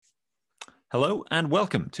Hello and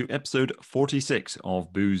welcome to episode 46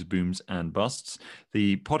 of Booze, Booms and Busts,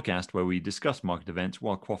 the podcast where we discuss market events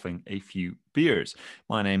while quaffing a few beers.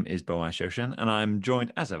 My name is Boaz Shoshan and I'm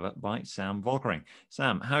joined as ever by Sam Volkering.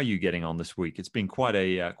 Sam, how are you getting on this week? It's been quite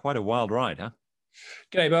a wild ride, huh?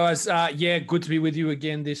 G'day, Boaz. Yeah, good to be with you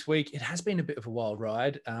again this week. It has been a bit of a wild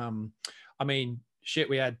ride.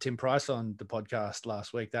 We had Tim Price on the podcast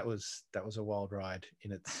last week. That was a wild ride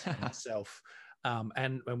in itself.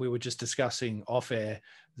 And we were just discussing off air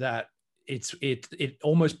that it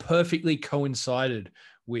almost perfectly coincided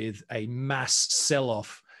with a mass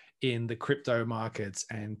sell-off in the crypto markets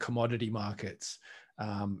and commodity markets.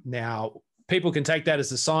 Now, people can take that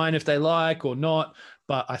as a sign if they like or not,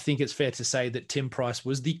 but I think it's fair to say that Tim Price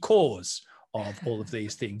was the cause of all of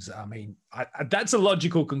these things. I mean, that's a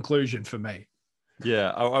logical conclusion for me.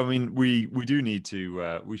 Yeah, I mean, we do need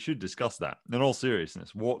to. We should discuss that in all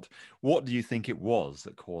seriousness. What do you think it was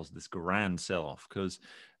that caused this grand sell-off? Because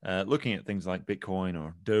looking at things like Bitcoin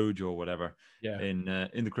or Doge or whatever, in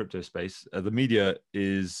the crypto space, the media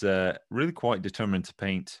is really quite determined to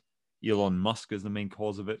paint Elon Musk as the main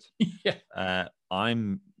cause of it. Yeah.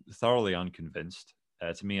 I'm thoroughly unconvinced.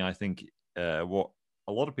 To me, I think what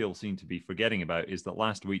a lot of people seem to be forgetting about is that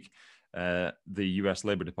last week the US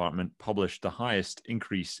Labor Department published the highest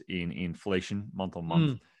increase in inflation month on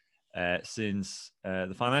month since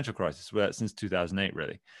the financial crisis, since 2008,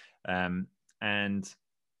 really. And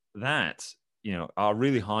that, our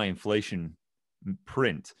really high inflation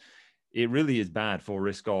print, it really is bad for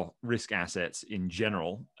risk assets in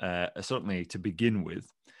general, certainly to begin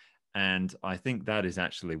with. And I think that is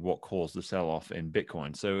actually what caused the sell-off in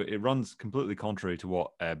Bitcoin. So it runs completely contrary to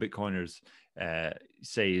what Bitcoiners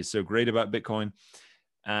say is so great about Bitcoin.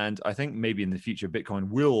 And I think maybe in the future, Bitcoin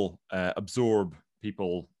will absorb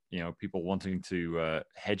people wanting to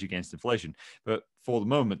hedge against inflation. But for the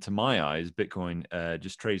moment, to my eyes, Bitcoin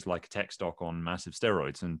just trades like a tech stock on massive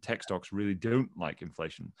steroids, and tech stocks really don't like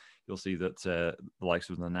inflation. You'll see that the likes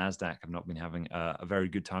of the NASDAQ have not been having a very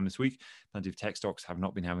good time this week. Plenty of tech stocks have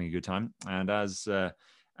not been having a good time. And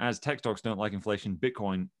as tech stocks don't like inflation,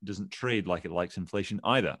 Bitcoin doesn't trade like it likes inflation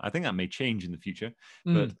either. I think that may change in the future,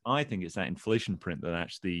 but I think it's that inflation print that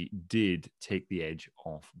actually did take the edge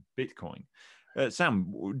off Bitcoin.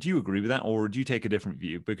 Sam, do you agree with that, or do you take a different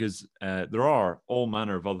view? Because there are all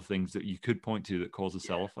manner of other things that you could point to that cause a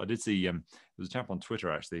sell-off. I did see there was a chap on Twitter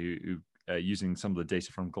actually who using some of the data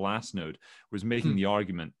from Glassnode, was making the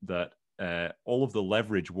argument that all of the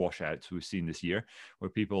leverage washouts we've seen this year, where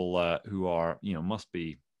people who are must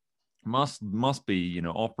be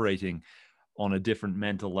operating on a different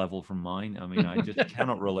mental level from mine. I mean, I just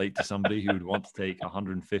cannot relate to somebody who would want to take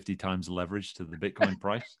 150 times leverage to the Bitcoin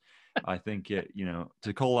price. I think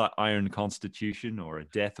to call that iron constitution or a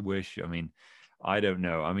death wish, I mean, I don't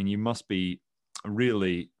know. I mean, you must be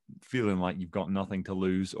really feeling like you've got nothing to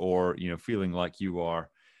lose, or feeling like you are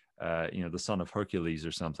the son of Hercules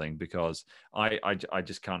or something, because I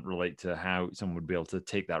just can't relate to how someone would be able to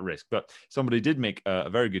take that risk. But somebody did make a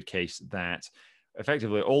very good case that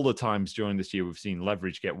effectively all the times during this year we've seen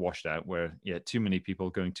leverage get washed out, where too many people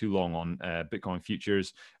going too long on Bitcoin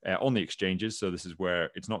futures on the exchanges. So this is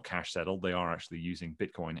where it's not cash settled. They are actually using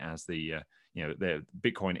Bitcoin as the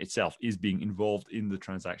Bitcoin itself is being involved in the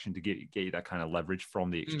transaction to get you that kind of leverage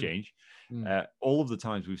from the exchange. All of the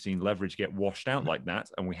times we've seen leverage get washed out like that,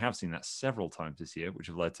 and we have seen that several times this year, which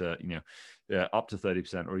have led to up to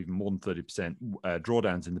 30% or even more than 30%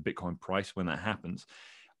 drawdowns in the Bitcoin price when that happens.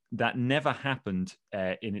 That never happened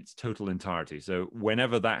in its total entirety. So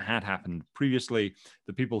whenever that had happened previously,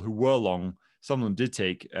 the people who were long, some of them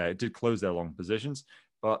did close their long positions,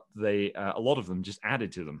 but a lot of them just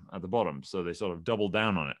added to them at the bottom. So they sort of doubled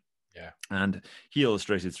down on it. Yeah. And he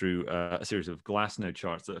illustrated through a series of Glassnode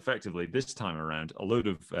charts that effectively this time around, a load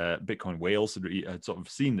of Bitcoin whales had sort of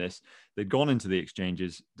seen this. They'd gone into the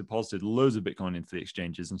exchanges, deposited loads of Bitcoin into the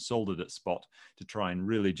exchanges and sold it at spot to try and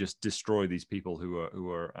really just destroy these people who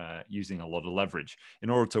are using a lot of leverage in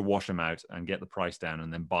order to wash them out and get the price down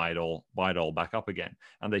and then buy it all back up again.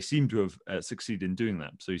 And they seem to have succeeded in doing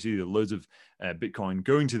that. So you see the loads of Bitcoin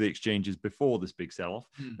going to the exchanges before this big sell-off.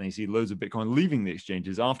 Then you see loads of Bitcoin leaving the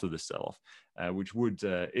exchanges after this sell-off, which would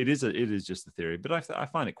it is just a theory, but I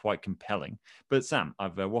find it quite compelling. But Sam,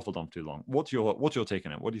 I've waffled on too long. What's your take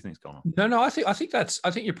on it? What do you think's gone on? No, I think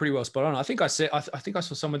you're pretty well spot on. I think I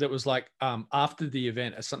saw someone that was like after the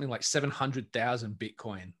event, something like 700,000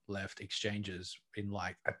 Bitcoin left exchanges in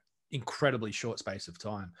like an incredibly short space of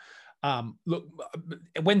time. Look,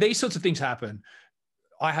 when these sorts of things happen,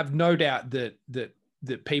 I have no doubt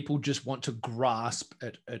that people just want to grasp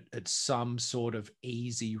at some sort of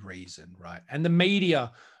easy reason, right? And the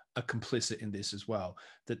media are complicit in this as well.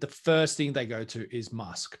 That the first thing they go to is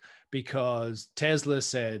Musk, because Tesla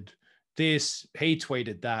said this, he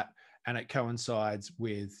tweeted that, and it coincides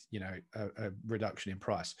with, you know, a reduction in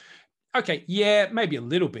price. Okay, yeah, maybe a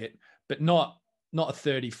little bit, but not a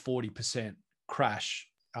 30-40% crash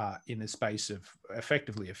in the space of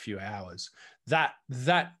effectively a few hours. That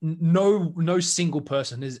no single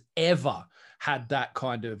person has ever had that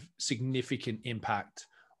kind of significant impact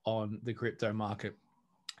on the crypto market.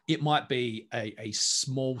 It might be a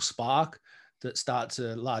small spark that starts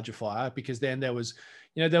a larger fire, because then there was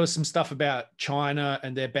some stuff about China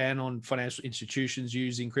and their ban on financial institutions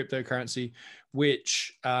using cryptocurrency,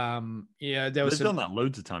 which, there was They've done that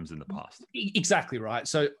loads of times in the past. Exactly right.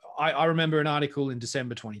 So I remember an article in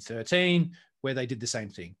December 2013 where they did the same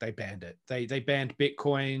thing. They banned it. They banned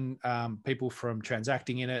Bitcoin, people from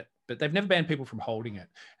transacting in it, but they've never banned people from holding it.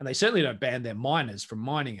 And they certainly don't ban their miners from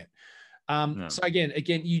mining it. No. So again,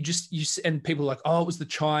 you and people are like, oh, it was the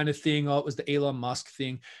China thing. Oh, it was the Elon Musk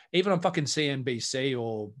thing. Even on fucking CNBC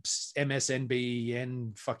or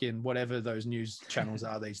MSNBN, fucking whatever those news channels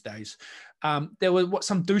are these days, there was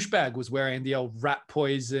some douchebag was wearing the old rat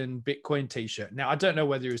poison Bitcoin t-shirt. Now, I don't know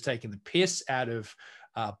whether he was taking the piss out of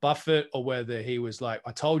Buffett or whether he was like,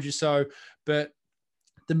 I told you so, but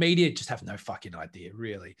the media just have no fucking idea,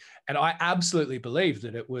 really. And I absolutely believe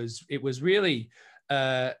that it was really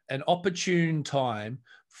an opportune time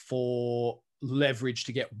for leverage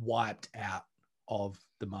to get wiped out of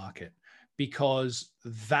the market, because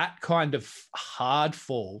that kind of hard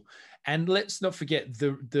fall, and let's not forget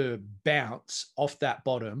the bounce off that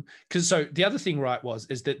bottom. Because so the other thing, right,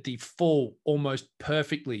 is that the fall almost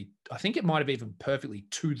perfectly, I think it might have even perfectly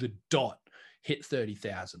to the dot hit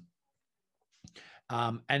 30,000.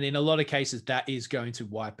 And in a lot of cases, that is going to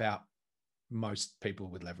wipe out most people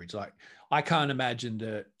with leverage. Like, I can't imagine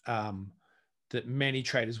that that many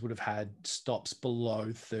traders would have had stops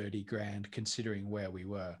below 30 grand, considering where we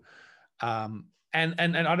were. And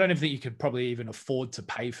I don't even think you could probably even afford to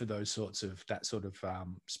pay for that sort of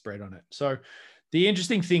spread on it. So the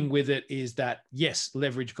interesting thing with it is that, yes,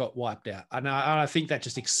 leverage got wiped out. And I think that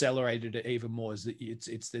just accelerated it even more.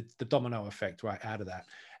 It's the domino effect right out of that.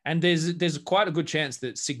 And there's quite a good chance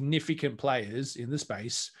that significant players in the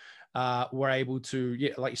space were able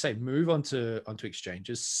to, like you say, move onto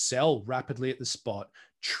exchanges, sell rapidly at the spot,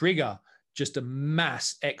 trigger just a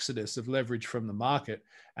mass exodus of leverage from the market,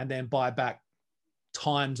 and then buy back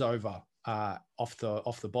times over off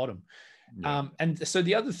the bottom. Yeah. And so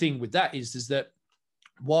the other thing with that is that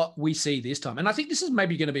what we see this time, and I think this is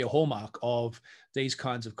maybe going to be a hallmark of these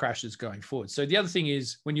kinds of crashes going forward. So the other thing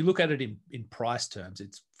is, when you look at it in price terms,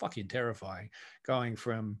 it's fucking terrifying, going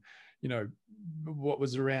from, what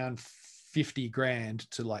was around 50 grand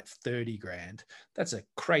to like 30 grand. That's a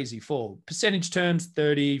crazy fall. Percentage terms,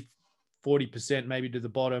 30, 40% maybe to the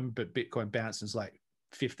bottom, but Bitcoin bounces like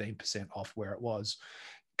 15% off where it was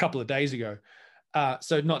a couple of days ago.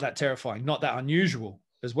 So not that terrifying, not that unusual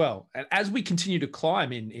as well. And as we continue to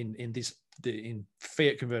climb in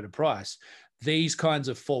fiat converted price, these kinds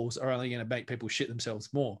of falls are only going to make people shit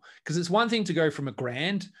themselves more. Because it's one thing to go from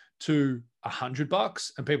 $1,000 to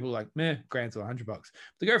 $100, and people are like, meh, $1,000 to $100.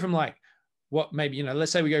 They go from like, what, maybe,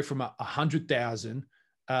 let's say we go from 100,000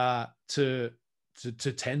 to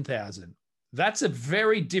 10,000. That's a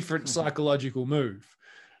very different psychological move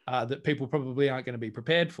that people probably aren't going to be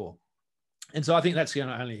prepared for. And so I think that's going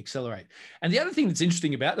to only accelerate. And the other thing that's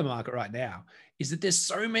interesting about the market right now is that there's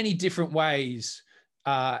so many different ways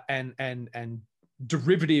and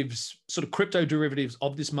derivatives, sort of crypto derivatives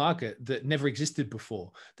of this market that never existed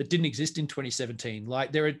before, that didn't exist in 2017.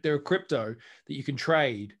 Like there are crypto that you can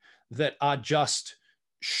trade that are just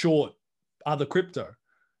short other crypto.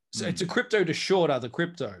 So it's a crypto to short other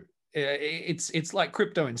crypto. It's like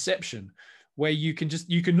crypto inception, where you can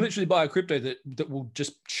literally buy a crypto that will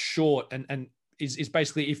just short and is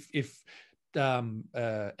basically if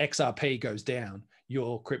XRP goes down,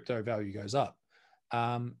 your crypto value goes up.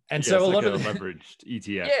 And so a lot of leveraged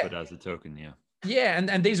ETF, but as a token,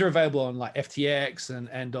 and these are available on like FTX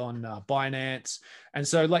and on Binance. And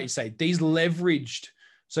so, like you say, these leveraged.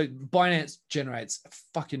 So Binance generates a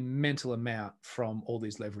fucking mental amount from all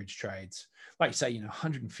these leverage trades. Like you say,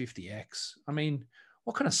 150x. I mean,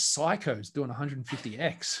 what kind of psychos doing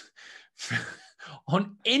 150x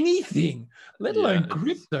on anything, let alone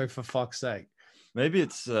crypto, for fuck's sake? Maybe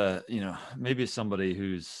it's maybe it's somebody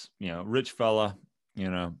who's rich fella.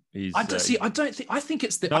 He's. I think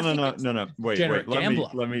it's the. No. Wait. Gambler.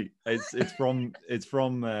 Let me. It's from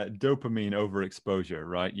dopamine overexposure,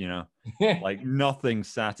 right? Like nothing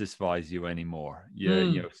satisfies you anymore.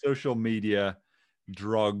 Social media,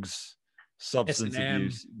 drugs, substance S&M.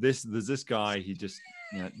 abuse. There's this guy. He just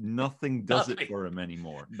nothing does it for him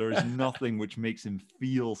anymore. There's nothing which makes him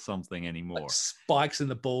feel something anymore. Like spikes in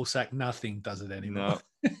the ball sack. Nothing does it anymore.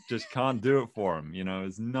 No, just can't do it for him.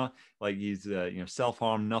 It's not like he's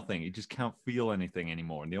self-harm. Nothing. He just can't feel anything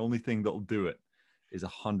anymore. And the only thing that'll do it is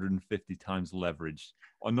 150 times leverage,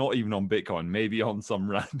 or not even on Bitcoin, maybe on some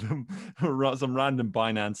random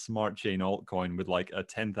Binance Smart Chain altcoin with like a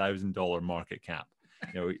 $10,000 market cap.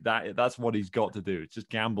 That's what he's got to do. It's just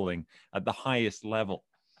gambling at the highest level.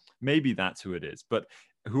 Maybe that's who it is, but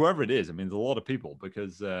whoever it is, I mean, there's a lot of people,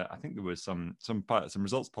 because I think there was some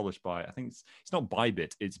results published by, I think it's not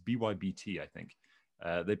Bybit, it's BYBT. I think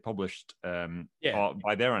they published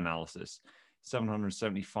by their analysis,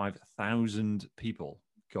 775,000 people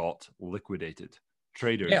got liquidated.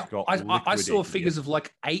 Traders got liquidated. I saw figures of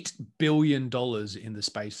like $8 billion in the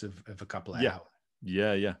space of a couple of hours.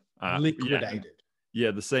 Yeah. Liquidated.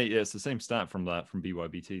 Yeah, it's the same stat from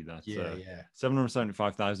BYBT. That's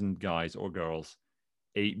 775,000 guys or girls,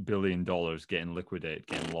 $8 billion getting liquidated,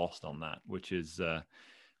 getting lost on that, which is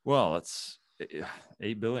that's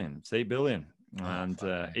 8 billion. It's 8 billion. And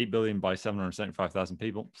 8 billion by 775,000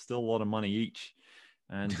 people, still a lot of money each.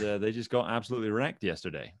 And they just got absolutely wrecked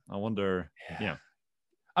yesterday. I wonder, I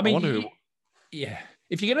mean,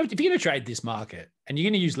 if you're gonna trade this market and you're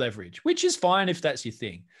gonna use leverage, which is fine if that's your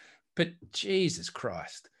thing, but Jesus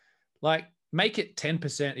Christ, like, make it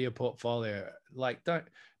 10% of your portfolio. Like, don't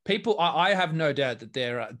people? I have no doubt that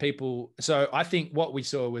there are people. So I think what we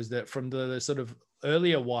saw was that from the sort of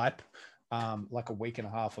earlier wipe, like a week and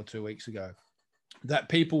a half or 2 weeks ago, that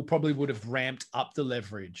people probably would have ramped up the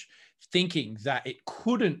leverage, thinking that it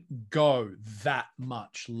couldn't go that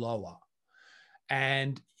much lower.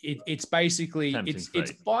 And it's basically it's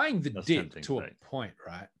buying the dip to a point,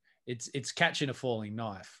 right? It's catching a falling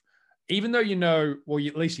knife. Even though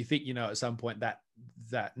at least you think at some point that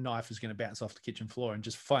knife is going to bounce off the kitchen floor and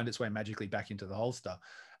just find its way magically back into the holster.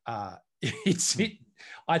 I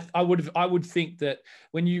would think that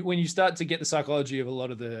when you start to get the psychology of a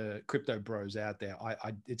lot of the crypto bros out there,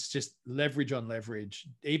 it's just leverage on leverage,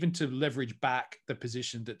 even to leverage back the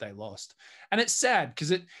position that they lost. And it's sad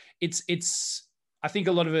because it's I think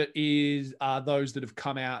a lot of it are those that have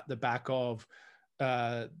come out the back of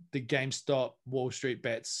the GameStop Wall Street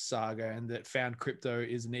Bets saga, and that found crypto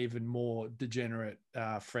is an even more degenerate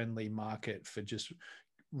friendly market for just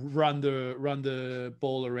run the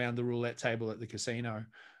ball around the roulette table at the casino,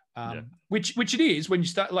 which it is when you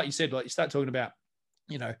start, like you said, like you start talking about,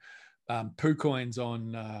 poo coins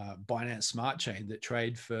on Binance Smart Chain that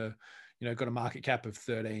trade for, got a market cap of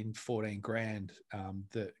 13, 14 grand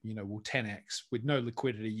that, will 10x with no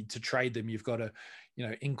liquidity to trade them. You've got to,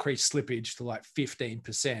 increase slippage to like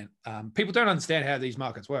 15%. People don't understand how these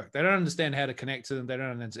markets work. They don't understand how to connect to them. They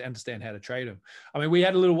don't understand how to trade them. I mean, we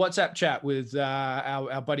had a little WhatsApp chat with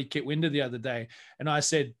our buddy Kit Winder the other day. And I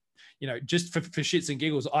said, just for shits and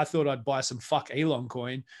giggles, I thought I'd buy some fuck Elon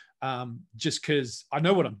coin just because I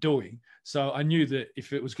know what I'm doing. So I knew that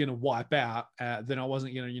if it was going to wipe out, then I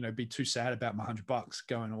wasn't going to, be too sad about my $100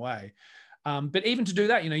 going away. But even to do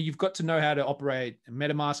that, you've got to know how to operate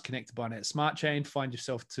MetaMask, connect to Binance Smart Chain, find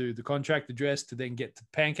yourself to the contract address to then get to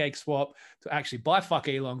PancakeSwap to actually buy fuck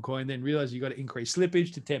Elon coin, then realize you got to increase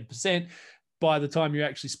slippage to 10%. By the time you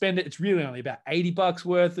actually spend it, it's really only about $80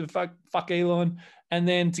 worth of fuck Elon. And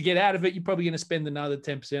then to get out of it, you're probably going to spend another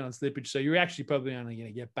 10% on slippage. So you're actually probably only going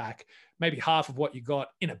to get back maybe half of what you got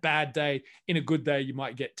in a bad day. In a good day, you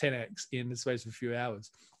might get 10x in the space of a few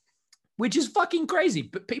hours, which is fucking crazy.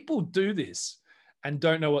 But people do this and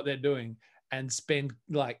don't know what they're doing and spend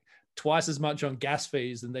like twice as much on gas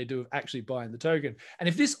fees than they do of actually buying the token. And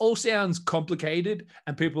if this all sounds complicated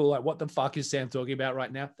and people are like, what the fuck is Sam talking about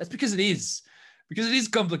right now? That's because it is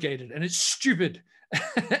complicated and it's stupid.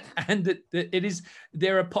 And it is,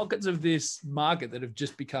 there are pockets of this market that have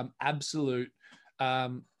just become absolute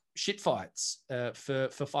shit fights for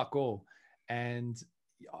fuck all. And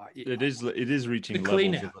it is reaching the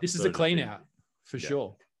clean out. This is a clean out for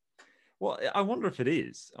sure. Well, I wonder if it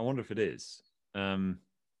is.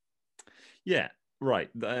 Yeah, right.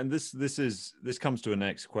 And this comes to the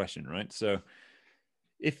next question, right? So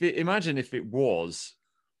imagine if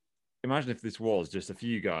this was just a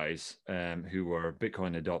few guys who were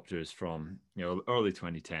Bitcoin adopters from early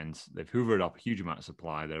 2010s. They've hoovered up a huge amount of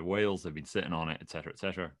supply. They're whales. They've been sitting on it, et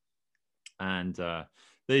cetera, and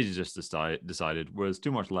they just decided was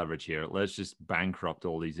too much leverage here. Let's just bankrupt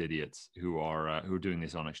all these idiots who are doing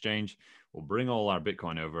this on exchange. We'll bring all our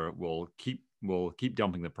Bitcoin over. We'll keep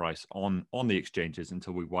dumping the price on the exchanges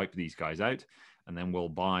until we wipe these guys out, and then we'll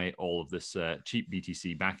buy all of this cheap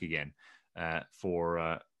BTC back again.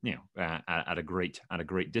 for at a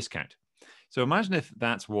great discount. So imagine if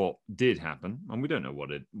that's what did happen, and we don't know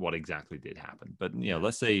what exactly did happen, but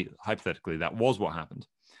let's say hypothetically that was what happened.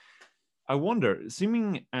 I wonder,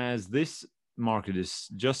 seeming as this market is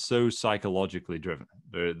just so psychologically driven,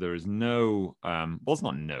 there is no, well, it's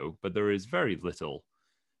not no, but there is very little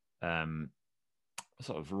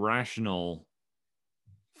sort of rational,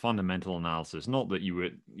 fundamental analysis. Not that you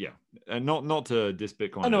would, not to diss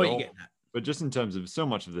Bitcoin I know at what all, you're getting at. but just in terms of so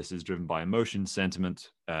much of this is driven by emotion, sentiment,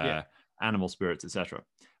 animal spirits, etc.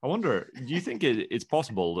 I wonder, do you think it's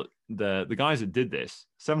possible that the guys that did this,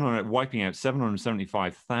 wiping out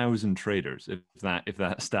 775,000 traders, if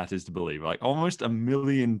that stat is to believe, like almost 1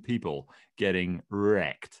 million people getting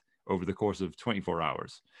wrecked over the course of 24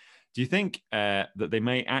 hours, do you think that they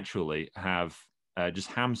may actually have just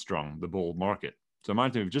hamstrung the bull market? So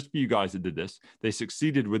imagine if just you guys that did this, they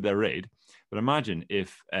succeeded with their raid, but imagine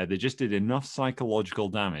if they just did enough psychological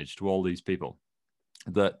damage to all these people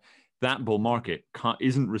that bull market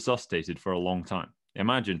isn't resuscitated for a long time.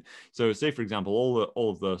 Imagine, so say for example, all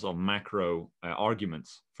of the sort of macro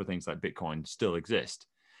arguments for things like Bitcoin still exist,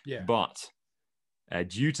 but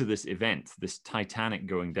due to this event, this Titanic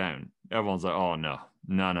going down, everyone's like, oh no,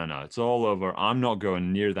 it's all over. I'm not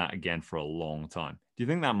going near that again for a long time. Do you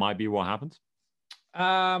think that might be what happens?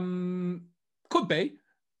 Could be,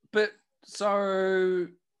 but so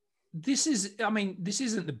this isn't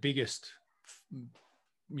the biggest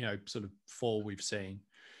sort of fall we've seen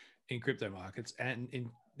in crypto markets, and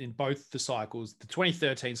in both the cycles, the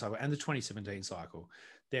 2013 cycle and the 2017 cycle,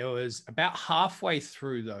 there was about halfway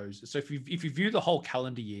through those. So if you view the whole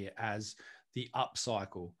calendar year as the up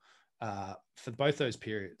cycle for both those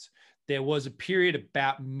periods, there was a period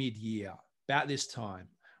about mid-year, about this time,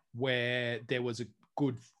 where there was a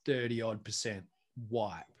good 30%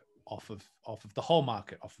 wipe off of the whole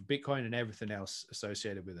market, off of Bitcoin and everything else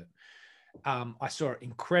associated with it. I saw an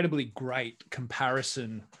incredibly great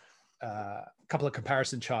comparison, couple of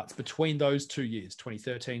comparison charts between those 2 years,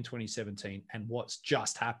 2013, 2017, and what's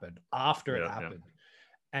just happened after it happened.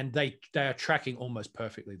 And they are tracking almost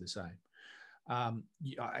perfectly the same.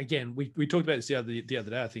 Again, we talked about this the other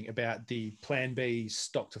day, I think, about the Plan B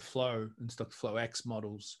stock to flow and stock to flow X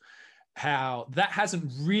models, how that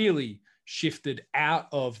hasn't really shifted out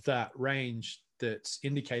of that range that's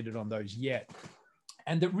indicated on those yet.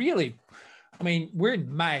 And that really, we're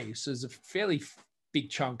in May, so there's a fairly big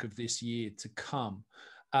chunk of this year to come.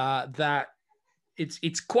 That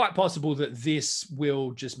it's quite possible that this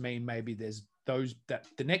will just mean maybe there's that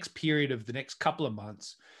the next period of the next couple of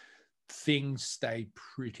months, things stay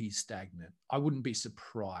pretty stagnant. I wouldn't be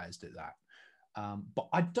surprised at that. But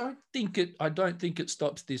I don't think it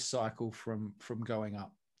stops this cycle from going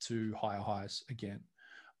up to higher highs again.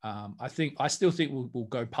 I still think we'll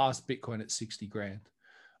go past Bitcoin at 60 grand.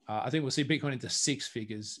 I think we'll see Bitcoin into six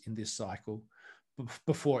figures in this cycle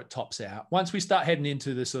before it tops out. Once we start heading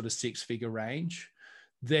into the sort of six-figure range,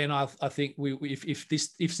 then I think if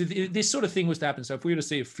this sort of thing was to happen, so if we were to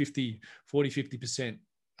see a 50%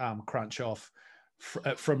 crunch off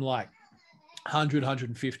from like 100,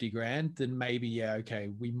 150 grand, then maybe,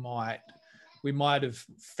 we might have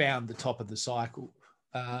found the top of the cycle.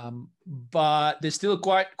 But there's still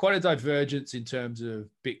quite a divergence in terms of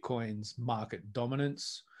Bitcoin's market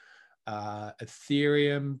dominance.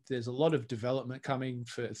 Ethereum, there's a lot of development coming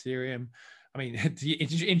for Ethereum. The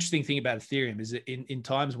interesting thing about Ethereum is that in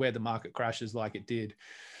times where the market crashes like it did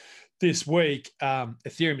this week,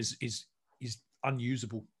 Ethereum is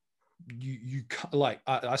unusable. You like,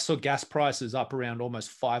 I saw gas prices up around almost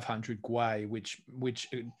 500 gwei, which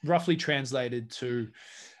roughly translated to,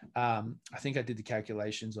 I think I did the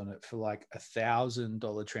calculations on it, for like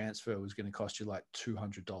 $1,000 transfer was going to cost you like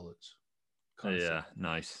 $200. Yeah,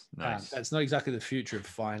 nice. That's not exactly the future of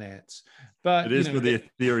finance, but it is for the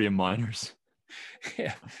Ethereum miners.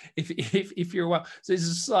 Yeah, if you're well, so it's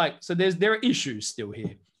just like, so there are issues still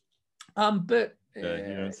here, but you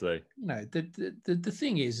don't say. The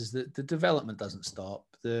thing is that the development doesn't stop.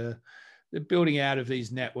 The building out of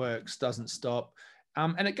these networks doesn't stop,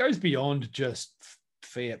 and it goes beyond just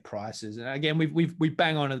fiat prices. And again, we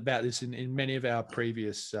bang on about this in many of our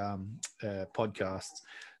previous podcasts,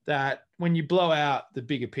 that when you blow out the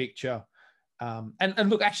bigger picture, and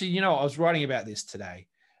look, actually, I was writing about this today.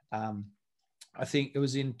 I think it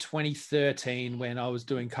was in 2013 when I was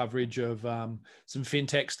doing coverage of some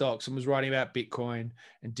fintech stocks and was writing about Bitcoin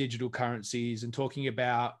and digital currencies and talking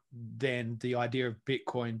about then the idea of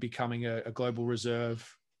Bitcoin becoming a global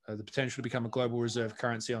reserve, the potential to become a global reserve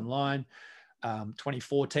currency online.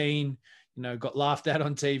 2014, got laughed at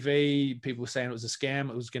on TV. People were saying it was a scam.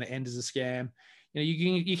 It was going to end as a scam.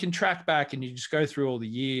 you can track back and you just go through all the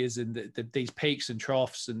years, and these peaks and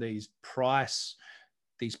troughs and these price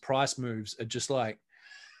moves are just like,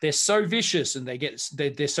 they're so vicious, and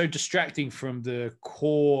they're so distracting from the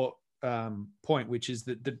core point, which is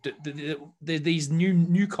that these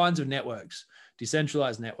new kinds of networks,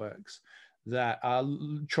 decentralized networks, that are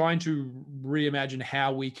trying to reimagine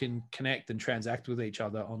how we can connect and transact with each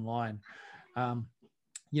other online.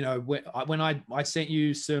 When I sent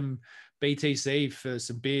you some BTC for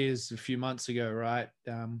some beers a few months ago, right?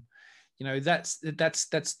 That's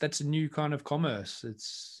a new kind of commerce.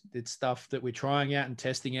 It's stuff that we're trying out and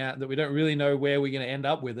testing out that we don't really know where we're going to end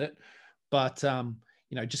up with it. But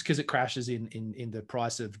just because it crashes in the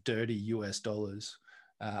price of dirty US dollars,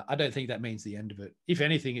 I don't think that means the end of it. If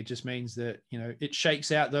anything, it just means that, it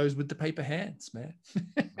shakes out those with the paper hands, man.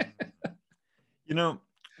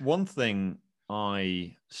 One thing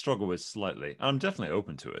I struggle with slightly, I'm definitely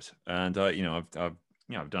open to it. And,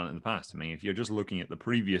 I've done it in the past. I mean, if you're just looking at the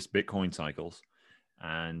previous Bitcoin cycles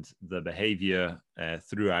and the behavior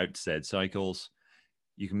throughout said cycles,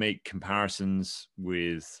 you can make comparisons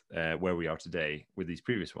with where we are today with these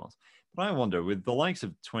previous ones. But I wonder, with the likes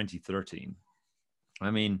of 2013, I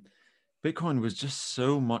mean, Bitcoin was just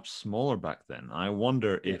so much smaller back then. I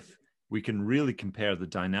wonder if we can really compare the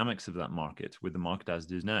dynamics of that market with the market as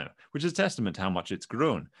it is now, which is a testament to how much it's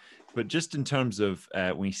grown. But just in terms of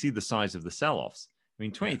when you see the size of the sell-offs, I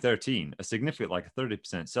mean, 2013, a significant, like a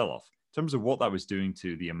 30% sell-off, in terms of what that was doing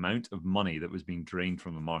to the amount of money that was being drained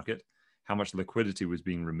from the market, how much liquidity was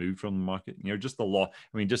being removed from the market, just the law.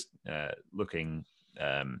 I mean, just looking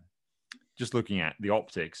at the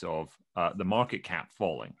optics of the market cap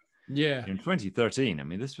falling. Yeah. In 2013, I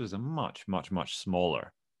mean, this was a much, much, much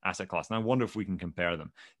smaller asset class. And I wonder if we can compare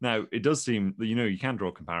them. Now, it does seem that, you can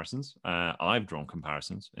draw comparisons. I've drawn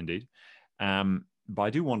comparisons, indeed. But I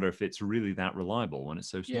do wonder if it's really that reliable when it's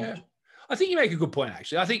so small. Yeah. I think you make a good point,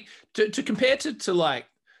 actually. I think to compare to like,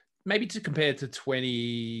 maybe to compare to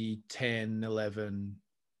 2010, 11,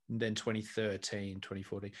 and then 2013,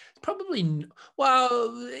 2014. It's probably,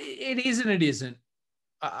 well, it is and it isn't.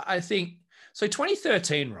 I think, so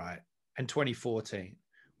 2013, right, and 2014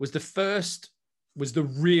 was the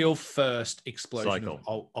real first explosion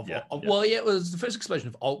cycle. Well, yeah, it was the first explosion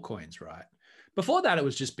of altcoins, right? Before that, it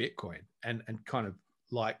was just Bitcoin and kind of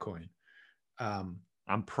Litecoin.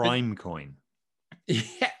 And Prime Coin.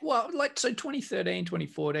 Yeah, well, like, so 2013,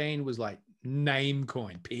 2014 was like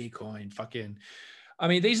Namecoin, Peercoin, fucking. I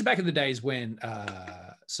mean, these are back in the days when,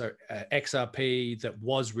 XRP that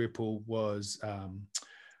was Ripple was,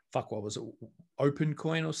 what was it?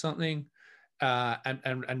 OpenCoin or something.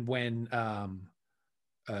 And when,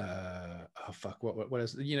 what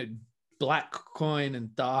is, Black Coin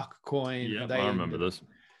and Dark Coin. Yeah, I remember this.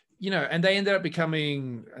 And they ended up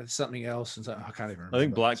becoming something else. And so I can't even remember. I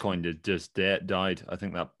think Blackcoin died. I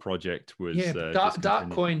think that project was. Yeah,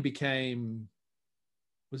 Dark Coin became.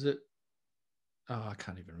 Was it? Oh, I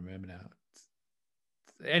can't even remember now.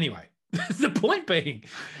 Anyway, the point being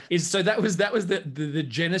is, so that was the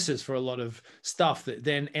genesis for a lot of stuff that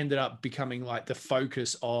then ended up becoming like the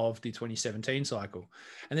focus of the 2017 cycle.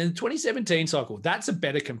 And then the 2017 cycle, that's a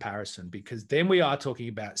better comparison, because then we are talking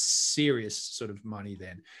about serious sort of money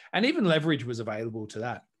then. And even leverage was available to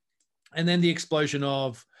that. And then the explosion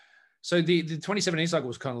of, so the 2017 cycle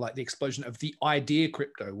was kind of like the explosion of the idea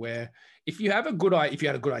crypto, where if you had a good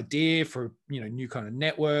idea for, new kind of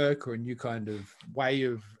network or a new kind of way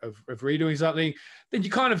of redoing something, then you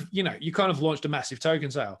kind of launched a massive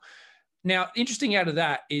token sale. Now, interesting out of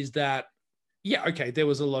that is that, yeah, okay, there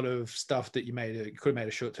was a lot of stuff that you could have made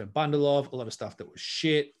a short-term bundle of, a lot of stuff that was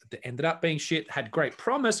shit, that ended up being shit, had great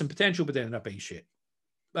promise and potential, but ended up being shit.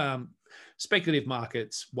 Speculative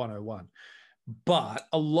markets 101. But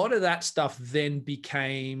a lot of that stuff then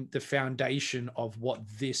became the foundation of what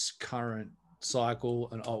this current cycle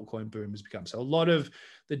and altcoin boom has become. So a lot of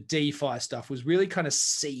the DeFi stuff was really kind of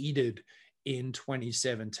seeded in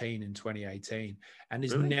 2017 and 2018 and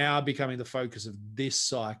is now becoming the focus of this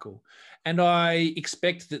cycle. And I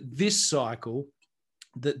expect that this cycle,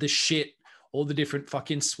 that the shit, all the different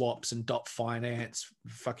fucking swaps and dot finance,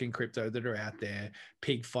 fucking crypto that are out there,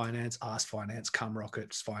 pig finance, ass finance, cum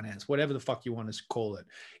rockets finance, whatever the fuck you want to call it,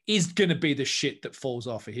 is going to be the shit that falls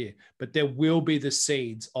off of here. But there will be the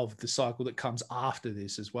seeds of the cycle that comes after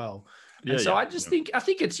this as well. And I think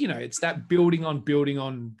it's, it's that building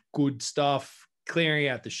on good stuff, clearing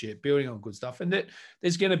out the shit, building on good stuff. And that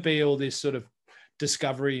there's going to be all this sort of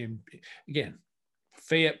discovery. And again,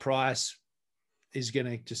 fiat price is going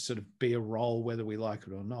to just sort of be a role, whether we like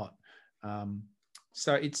it or not.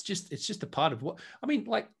 So it's just a part of what, I mean,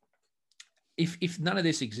 like, if none of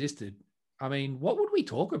this existed, I mean, what would we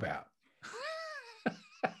talk about?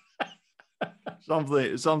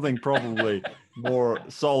 Something probably more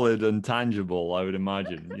solid and tangible, I would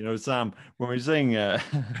imagine. You know, Sam, when we're saying if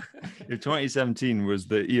 2017 was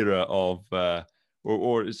the era of,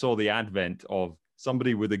 or it saw the advent of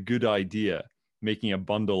somebody with a good idea making a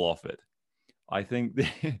bundle of it, I think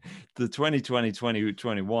the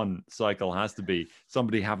 2020-2021 cycle has to be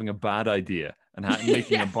somebody having a bad idea and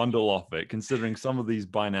making a bundle of it, considering some of these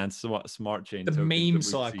Binance Smart Chain the tokens meme that we've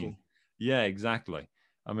cycle. seen. Yeah, exactly.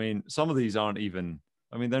 I mean, some of these aren't even,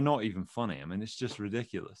 I mean, they're not even funny. I mean, it's just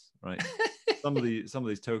ridiculous, right? some of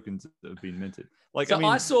these tokens that have been minted. Like, so I mean,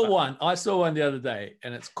 I saw one the other day,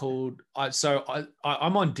 and it's called,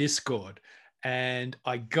 I'm on Discord, and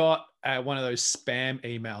I got one of those spam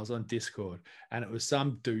emails on Discord, and it was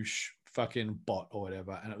some douche fucking bot or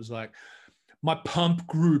whatever. And it was like, my pump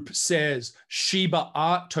group says Shiba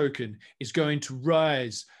Art token is going to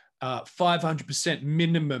rise 500%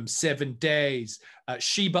 minimum 7 days.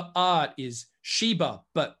 Shiba Art is Shiba,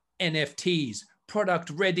 but NFTs,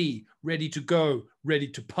 product ready to go, ready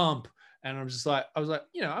to pump. And I was like,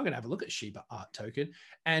 you know, I'm going to have a look at Shiba Art token.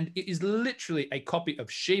 And it is literally a copy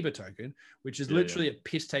of Shiba token, which is literally a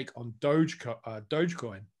piss take on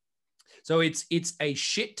Dogecoin. So it's a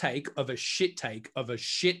shit take of a shit take of a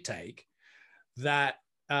shit take that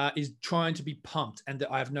is trying to be pumped, and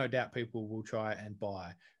that I have no doubt people will try and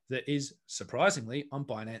buy. That is surprisingly on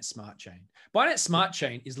Binance Smart Chain. Binance Smart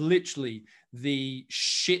Chain is literally the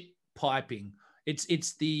shit piping. It's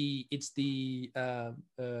the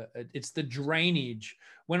drainage.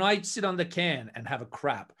 When I sit on the can and have a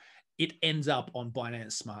crap, it ends up on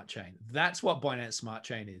Binance Smart Chain. That's what Binance Smart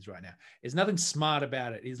Chain is right now. There's nothing smart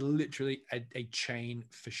about it. It is literally a chain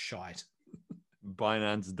for shite.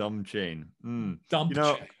 Binance dumb chain. Dump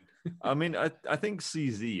chain. I mean, I think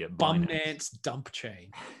CZ at Binance dump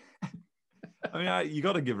chain. I mean, you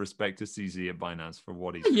got to give respect to CZ at Binance for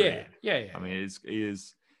what he's yeah. I mean,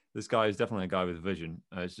 this guy is definitely a guy with vision.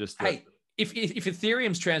 It's just that, hey, if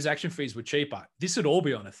Ethereum's transaction fees were cheaper, this would all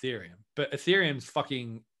be on Ethereum. But Ethereum's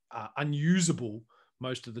fucking unusable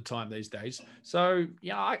most of the time these days. So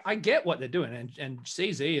yeah, I get what they're doing, and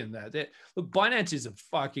CZ and that. Look, Binance is a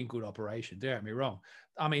fucking good operation. Don't get me wrong.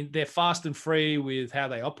 I mean, they're fast and free with how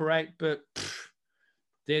they operate, but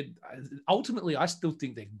they're ultimately, I still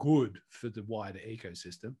think they're good for the wider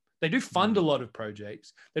ecosystem. They do fund a lot of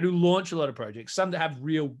projects. They do launch a lot of projects, some that have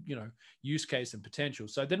real, you know, use case and potential.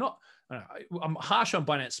 So they're not, I don't know, I'm harsh on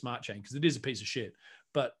Binance Smart Chain because it is a piece of shit,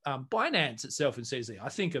 but Binance itself and CZ, I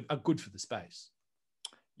think are good for the space.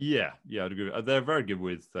 Yeah, I'd agree. They're very good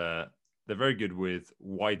with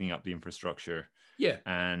widening up the infrastructure. Yeah.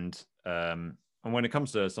 And when it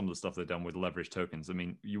comes to some of the stuff they've done with leverage tokens, I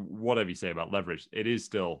mean, whatever you say about leverage, it is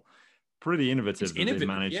still pretty innovative that they've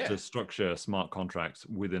managed to structure smart contracts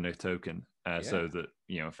within a token, so that,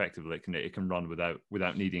 you know, effectively it can run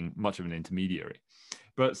without needing much of an intermediary.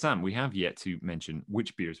 But Sam, we have yet to mention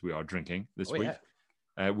which beers we are drinking this week.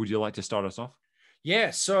 Yeah. Would you like to start us off? Yeah.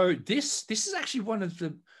 So this is actually one of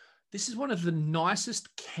the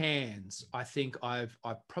nicest cans I think I've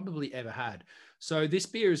probably ever had. So this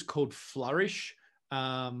beer is called Flourish.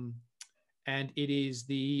 And it is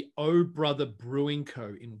the O Brother Brewing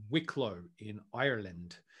Co. in Wicklow in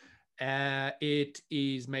Ireland. It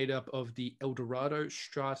is made up of the Eldorado,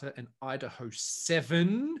 Strata, and Idaho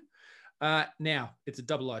 7. Now, it's a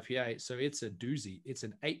double IPA, so it's a doozy. It's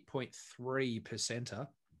an 8.3%.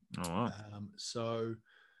 Oh, wow. So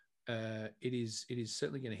it is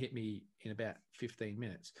certainly going to hit me in about 15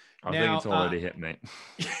 minutes. I think it's already hit me.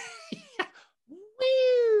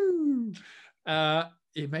 Woo!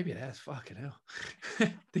 Yeah, maybe it has. Fucking hell.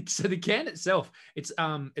 So the can itself, it's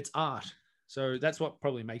art. So that's what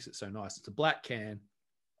probably makes it so nice. It's a black can,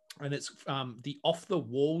 and it's the Off the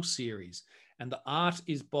Wall series, and the art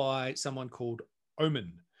is by someone called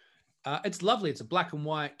Omen. It's lovely. It's a black and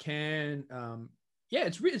white can. Yeah,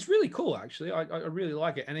 it's really cool actually. I really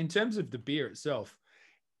like it. And in terms of the beer itself,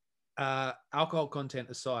 alcohol content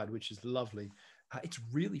aside, which is lovely, it's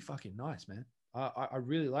really fucking nice, man. I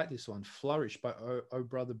really like this one, Flourish by O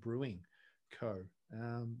Brother Brewing Co.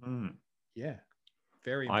 Yeah,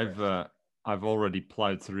 very impressed. I've already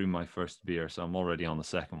plowed through my first beer, so I'm already on the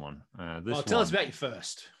second one. Tell us about your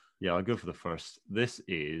first. Yeah, I'll go for the first. This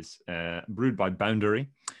is brewed by Boundary,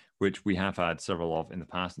 which we have had several of in the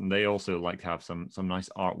past, and they also like to have some nice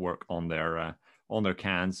artwork on their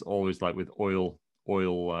cans, always like with oil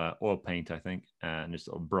paint, I think, and it's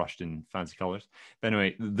sort of brushed in fancy colors. But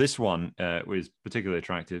anyway, this one was particularly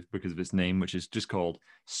attractive because of its name, which is just called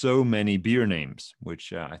So Many Beer Names,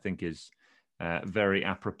 which I think is very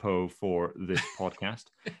apropos for this podcast.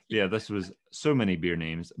 Yeah, this was So Many Beer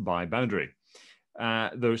Names by Boundary.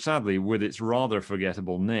 Though sadly, with its rather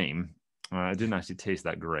forgettable name, it didn't actually taste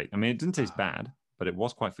that great. I mean, it didn't taste bad, but it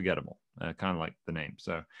was quite forgettable, kind of like the name.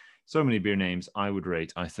 So Many Beer Names, I would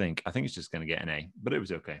rate, I think it's just going to get an A, but it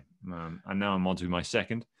was okay. And now I'm on to my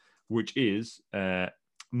second, which is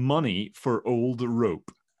Money for Old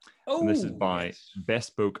Rope. And this is by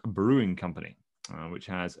Bespoke Brewing Company, which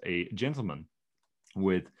has a gentleman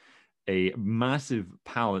with a massive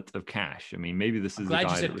pallet of cash. I mean, maybe this is glad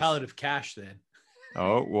you said pallet of cash then.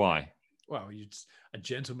 Oh, why? Well, you're just a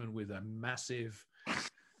gentleman with a massive.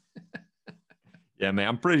 Yeah, mate,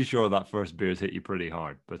 I'm pretty sure that first beer's hit you pretty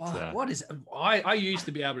hard. But what is? I used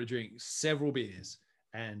to be able to drink several beers,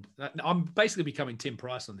 and I'm basically becoming Tim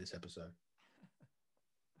Price on this episode.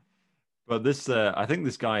 But this, I think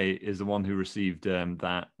this guy is the one who received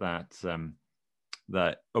that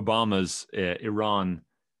Obama's Iran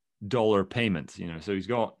dollar payment. You know, so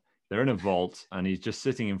they're in a vault, and he's just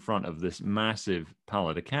sitting in front of this massive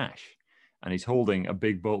pallet of cash, and he's holding a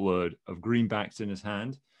big boatload of greenbacks in his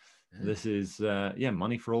hand. This is,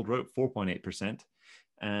 Money for Old Rope, 4.8%.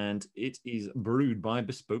 And it is brewed by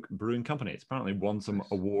Bespoke Brewing Company. It's apparently won some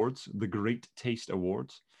awards, the Great Taste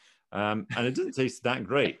Awards. And it doesn't taste that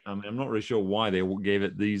great. I mean, I'm not really sure why they gave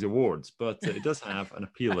it these awards, but it does have an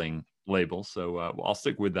appealing label. So I'll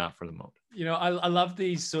stick with that for the moment. You know, I love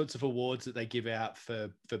these sorts of awards that they give out for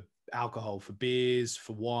alcohol, for beers,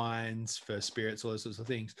 for wines, for spirits, all those sorts of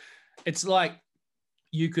things. It's like,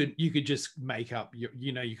 you could just make up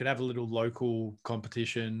you could have a little local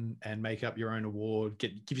competition and make up your own award,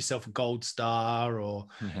 give yourself a gold star, or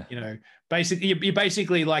basically you're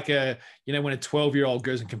basically like when a 12-year-old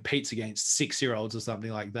goes and competes against 6-year-olds or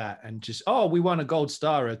something like that, and just, we won a gold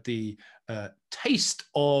star at the Taste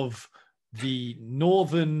of the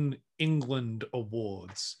Northern England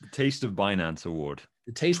Awards, the Taste of Binance Award,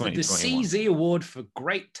 the Taste of the CZ Award for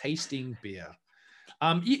great tasting beer.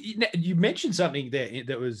 You mentioned something there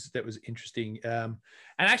that was interesting, and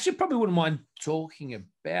actually probably wouldn't mind talking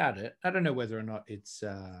about it. I don't know whether or not it's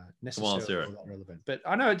necessarily all that relevant, but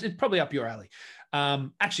I know it's probably up your alley.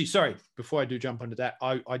 Actually, sorry, before I do jump onto that,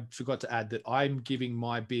 I forgot to add that I'm giving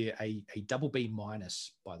my beer a double B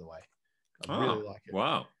minus, by the way. I really like it.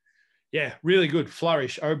 Wow. Yeah, really good.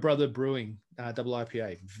 Flourish, Oh Brother Brewing, double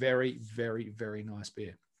IPA. Very, very, very nice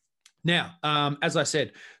beer. Now, as I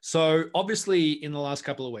said, so obviously in the last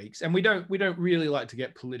couple of weeks, and we don't really like to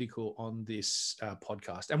get political on this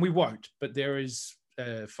podcast, and we won't, but there is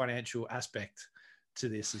a financial aspect to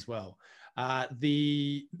this as well.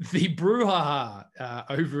 The brouhaha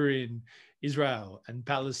over in Israel and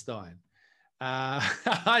Palestine.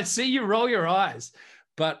 I see you roll your eyes,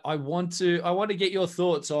 but I want to get your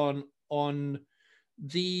thoughts on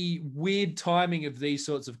the weird timing of these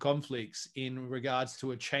sorts of conflicts in regards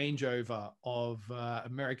to a changeover of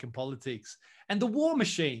American politics and the war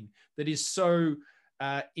machine that is so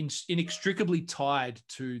inextricably tied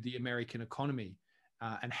to the American economy,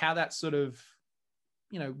 and how that's sort of,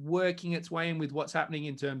 working its way in with what's happening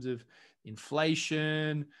in terms of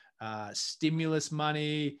inflation, stimulus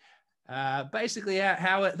money, basically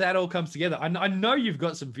how that all comes together. I know you've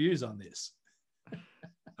got some views on this.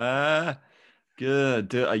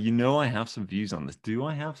 Good. I have some views on this. Do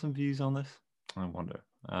I have some views on this? I wonder.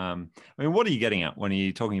 I mean, what are you getting at when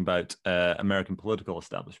you're talking about American political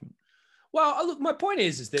establishment? Well, look, my point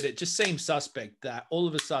is that it just seems suspect that all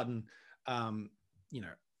of a sudden,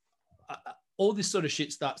 all this sort of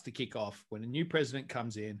shit starts to kick off when a new president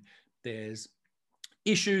comes in. There's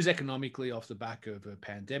issues economically off the back of a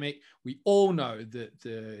pandemic. We all know that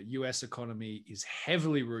the US economy is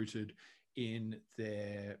heavily rooted in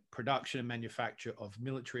their production and manufacture of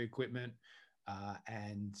military equipment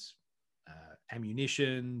and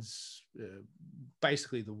ammunitions,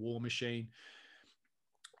 basically the war machine.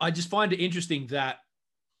 I just find it interesting that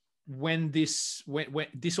when this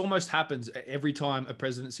almost happens every time a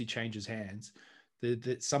presidency changes hands,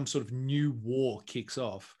 that some sort of new war kicks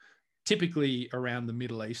off, typically around the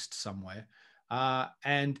Middle East somewhere.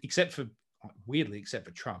 And except for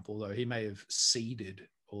Trump, although he may have seeded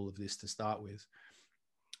all of this to start with.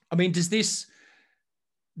 I mean, does this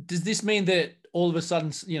mean that all of a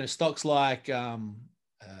sudden, stocks like,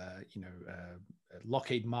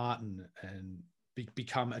 Lockheed Martin and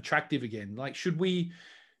become attractive again? Like, should we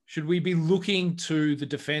be looking to the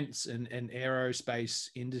defense and aerospace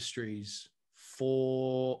industries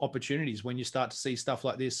for opportunities when you start to see stuff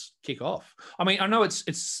like this kick off? I mean, I know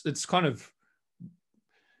it's kind of,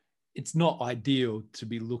 it's not ideal to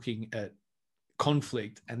be looking at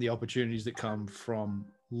conflict and the opportunities that come from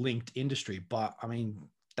linked industry, but I mean,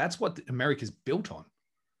 That's what America's built on.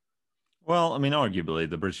 Well, I mean, arguably,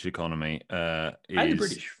 the British economy And the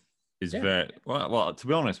British. is very well. To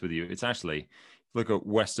be honest with you, it's actually look at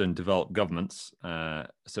Western developed governments.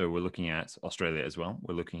 So we're looking at Australia as well.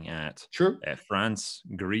 We're looking at France,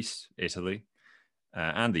 Greece, Italy,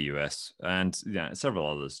 and the US, and several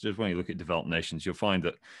others. Just when you look at developed nations, you'll find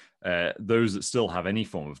that those that still have any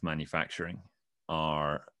form of manufacturing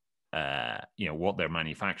are, what they're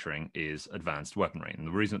manufacturing is advanced weaponry. And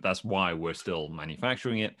the reason that's why we're still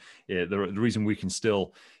manufacturing it, the reason we can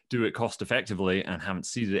still do it cost effectively and haven't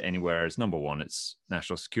seeded it anywhere is, number one, it's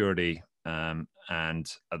national security. And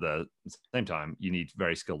at the same time, you need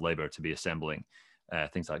very skilled labor to be assembling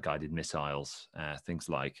things like guided missiles, things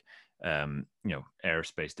like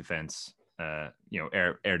aerospace defense,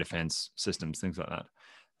 air defense systems, things like that.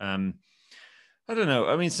 I don't know.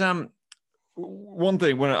 I mean, Sam, one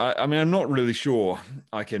thing when I'm not really sure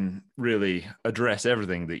I can really address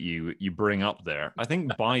everything that you bring up there. I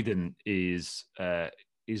think Biden is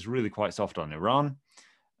really quite soft on Iran.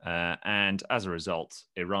 And as a result,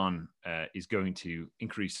 Iran is going to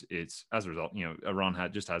increase its. As a result, Iran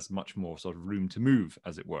just has much more sort of room to move,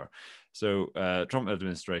 as it were. So, Trump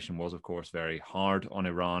administration was, of course, very hard on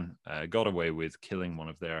Iran. Got away with killing one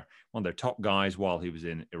of their top guys while he was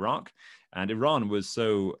in Iraq, and Iran was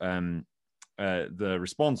so. The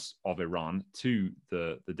response of Iran to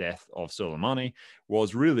the death of Soleimani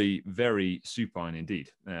was really very supine indeed,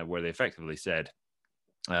 where they effectively said,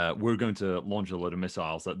 we're going to launch a load of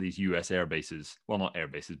missiles at these U.S. air bases. Well, not air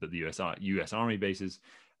bases, but the U.S. Army bases.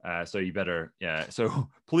 So you better, so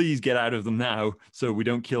please get out of them now so we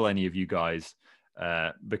don't kill any of you guys,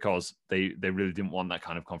 because they really didn't want that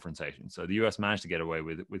kind of confrontation. So the U.S. managed to get away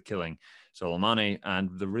with killing Soleimani,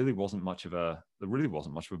 and there really wasn't much of a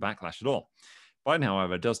backlash at all. Biden,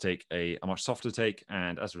 however, does take a much softer take,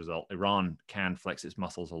 and as a result, Iran can flex its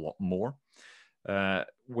muscles a lot more.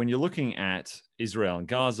 When you're looking at Israel and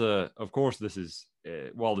Gaza, of course, this is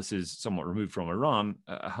while this is somewhat removed from Iran,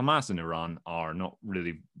 Hamas and Iran are not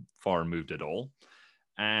really far removed at all.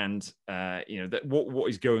 And that what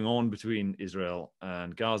is going on between Israel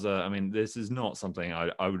and Gaza, I mean, this is not something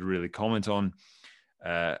I would really comment on.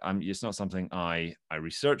 It's not something I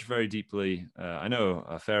research very deeply. I know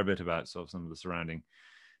a fair bit about sort of some of the surrounding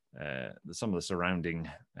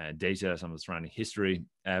data, some of the surrounding history.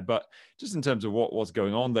 But just in terms of what's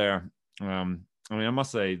going on there, I mean, I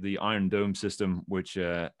must say the Iron Dome system, which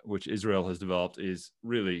Israel has developed, is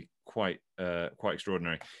really quite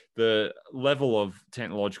extraordinary. The level of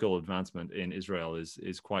technological advancement in Israel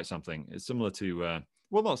is quite something. It's similar to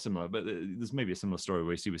well, not similar, but there's maybe a similar story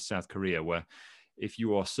we see with South Korea, where if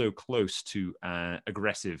you are so close to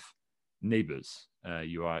aggressive neighbors,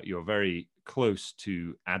 you're very close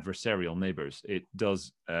to adversarial neighbors. It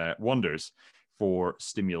does wonders for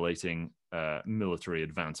stimulating military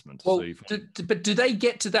advancement. Well, but do they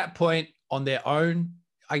get to that point on their own,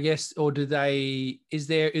 I guess, or do they? Is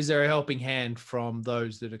there a helping hand from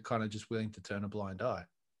those that are kind of just willing to turn a blind eye?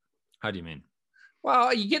 How do you mean?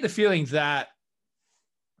 Well, you get the feeling that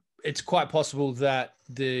it's quite possible that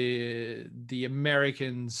the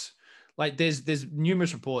Americans, like there's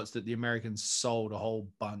numerous reports that the Americans sold a whole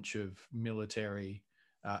bunch of military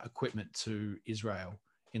equipment to Israel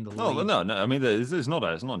in the lead. No. I mean, it's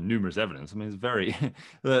not numerous evidence. I mean, it's very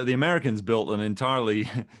the Americans built an entirely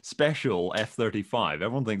special F-35.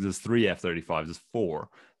 Everyone thinks there's 3 F-35s. There's 4.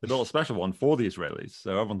 They built a special one for the Israelis,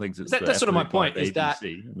 so everyone thinks it's that's sort of my point. Is that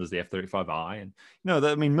and there's the F-35I, and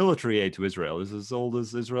I mean, military aid to Israel is as old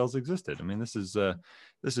as Israel's existed. I mean, this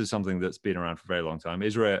is something that's been around for a very long time.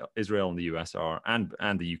 Israel and the US are, and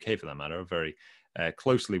the UK for that matter, are very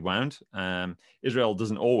closely wound. Israel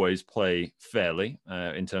doesn't always play fairly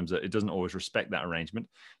in terms of, it doesn't always respect that arrangement.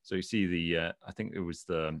 So you see I think it was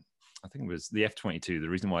the F-22. The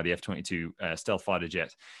reason why the F-22 stealth fighter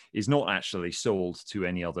jet is not actually sold to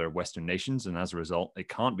any other Western nations, and as a result, it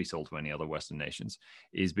can't be sold to any other Western nations,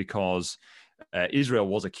 is because Israel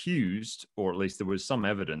was accused, or at least there was some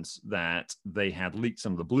evidence, that they had leaked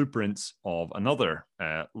some of the blueprints of another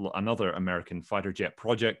American fighter jet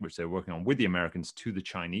project, which they're working on with the Americans, to the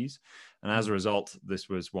Chinese. And as a result, this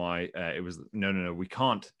was why it was, no, we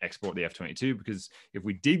can't export the F-22, because if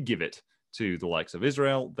we did give it to the likes of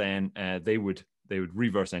Israel, then they would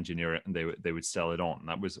reverse engineer it and they would sell it on. And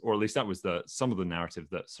that was, or at least that was some of the narrative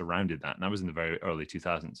that surrounded that. And that was in the very early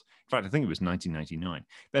 2000s. In fact, I think it was 1999.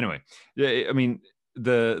 But anyway, I mean,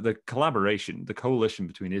 the collaboration, the coalition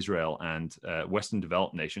between Israel and Western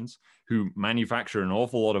developed nations who manufacture an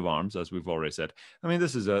awful lot of arms, as we've already said. I mean,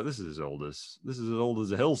 this is as old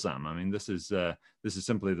as a hill, Sam. I mean, this is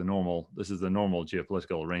simply the normal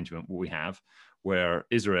geopolitical arrangement we have, where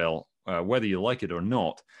Israel, whether you like it or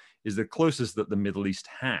not, is the closest that the Middle East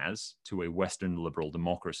has to a Western liberal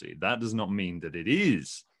democracy. That does not mean that it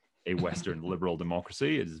is a Western liberal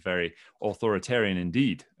democracy. It is very authoritarian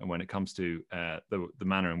indeed when it comes to the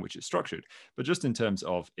manner in which it's structured. But just in terms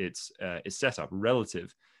of its setup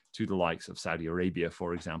relative to the likes of Saudi Arabia,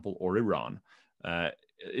 for example, or Iran,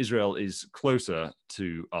 Israel is closer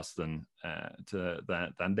to us than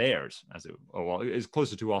theirs, well, is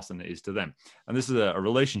closer to us than it is to them. And this is a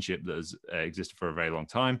relationship that has existed for a very long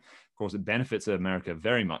time. Of course, it benefits America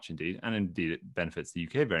very much indeed, and indeed it benefits the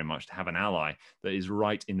UK very much to have an ally that is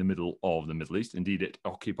right in the middle of the Middle East. Indeed, it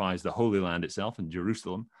occupies the Holy Land itself in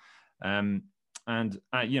Jerusalem. And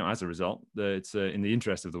as a result, it's in the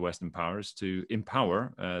interest of the Western powers to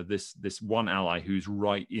empower this one ally who's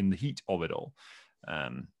right in the heat of it all. I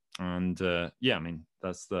mean,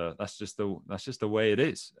 that's just the way it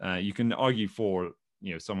is. You can argue for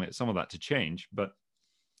some of that to change, but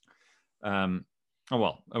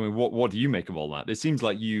what do you make of all that? It seems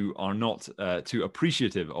like you are not too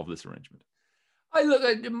appreciative of this arrangement.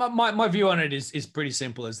 My view on it is pretty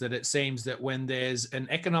simple, is that it seems that when there's an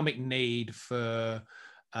economic need for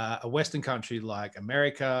a Western country like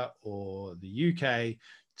America or the UK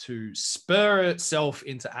to spur itself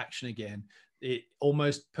into action again, it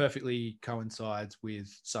almost perfectly coincides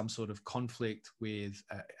with some sort of conflict with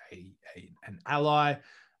an ally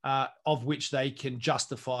of which they can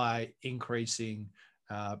justify increasing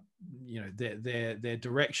their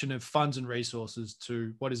direction of funds and resources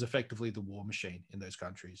to what is effectively the war machine in those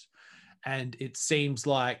countries. And it seems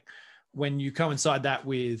like when you coincide that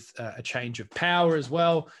with a change of power as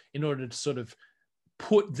well, in order to sort of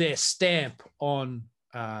put their stamp on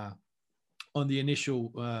the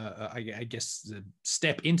initial, I guess, the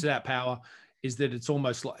step into that power, is that it's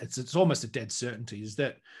almost like it's almost a dead certainty, is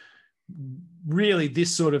that really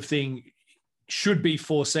this sort of thing should be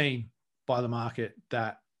foreseen by the market,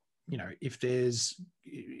 that if there's,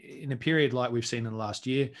 in a period like we've seen in the last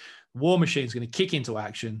year, war machine is going to kick into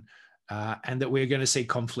action, and that we're going to see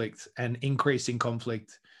conflict and increasing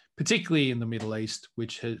conflict, particularly in the Middle East,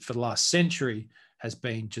 which for the last century has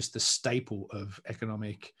been just the staple of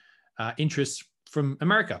economic interests from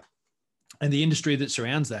America and the industry that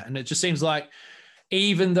surrounds that. And it just seems like,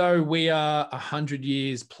 even though we are 100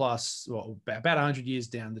 years plus, or about 100 years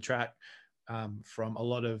down the track from a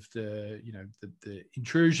lot of the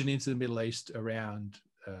intrusion into the Middle East around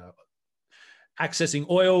accessing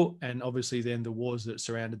oil, and obviously then the wars that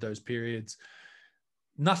surrounded those periods,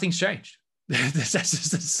 nothing's changed.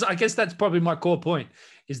 I guess that's probably my core point,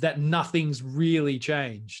 is that nothing's really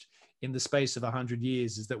changed in the space of 100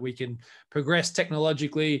 years, is that we can progress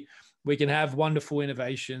technologically, we can have wonderful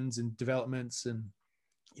innovations and developments, and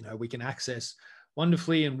we can access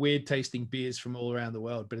wonderfully and weird tasting beers from all around the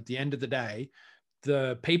world. But at the end of the day,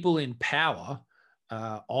 the people in power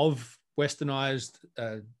of westernized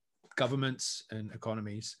governments and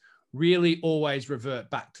economies really always revert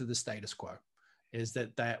back to the status quo. Is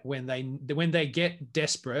that when they get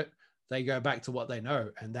desperate, they go back to what they know,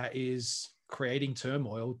 and that is creating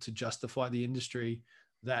turmoil to justify the industry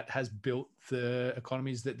that has built the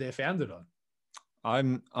economies that they're founded on.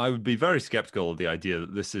 I would be very skeptical of the idea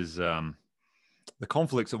that this is the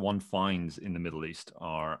conflicts that one finds in the Middle East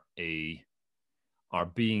are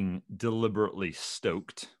being deliberately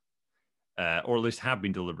stoked, or at least have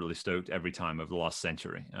been deliberately stoked every time over the last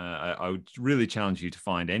century. I would really challenge you to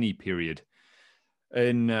find any period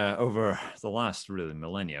in over the last really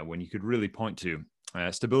millennia when you could really point to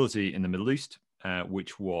stability in the Middle East,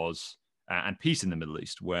 which was and peace in the Middle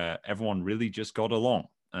East, where everyone really just got along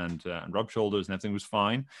and rubbed shoulders and everything was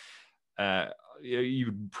fine. You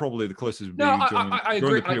would probably, the closest would be. No, I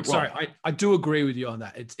agree. I do agree with you on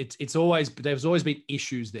that. It's always, there's always been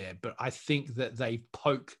issues there, but I think that they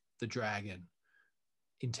poke the dragon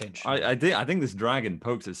intentionally. I think this dragon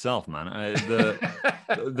pokes itself, man.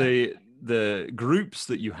 The groups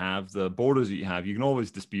that you have, the borders that you have, you can always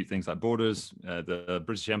dispute things like borders. The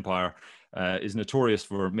British Empire is notorious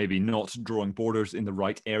for maybe not drawing borders in the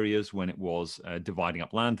right areas when it was dividing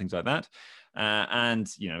up land, things like that. And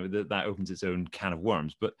that opens its own can of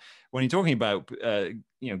worms. But when you're talking about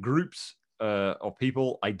groups of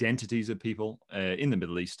people, identities of people in the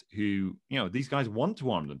Middle East, who these guys want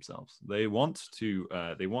to arm themselves. They want to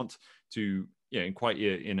in quite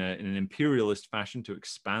in an imperialist fashion to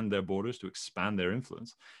expand their borders, to expand their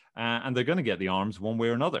influence, and they're going to get the arms one way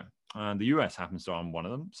or another. And the US happens to arm one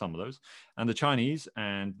of them, some of those, and the Chinese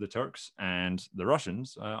and the Turks and the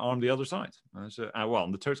Russians arm the other side. And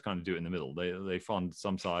the Turks kind of do it in the middle. They fund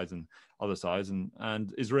some sides and other sides,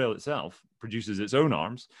 and Israel itself produces its own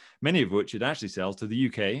arms, many of which it actually sells to the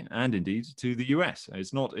UK and indeed to the US.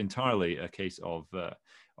 It's not entirely a case of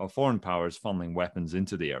foreign powers funneling weapons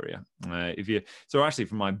into the area. So actually,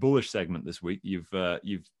 for my bullish segment this week, you've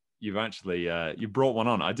actually you brought one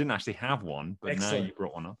on. I didn't actually have one, but Excellent. Now you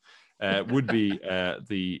brought one on. Would be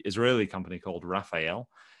the Israeli company called Rafael.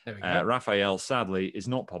 Rafael, sadly, is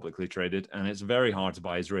not publicly traded, and it's very hard to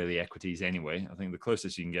buy Israeli equities anyway. I think the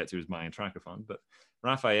closest you can get to is buying a tracker fund. But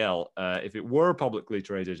Rafael, if it were publicly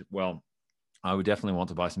traded, well, I would definitely want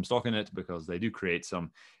to buy some stock in it because they do create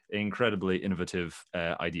some incredibly innovative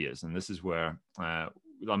ideas. And this is where, I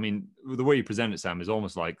mean, the way you present it, Sam, is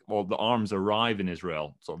almost like, well, the arms arrive in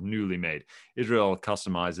Israel, sort of newly made. Israel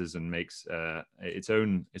customizes and makes its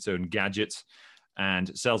own gadgets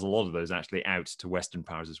and sells a lot of those actually out to Western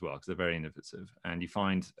powers as well because they're very innovative. And you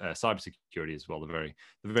find cybersecurity as well. They're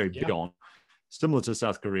very big on. Similar to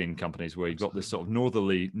South Korean companies where you've got this sort of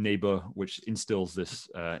northerly neighbor, which instills this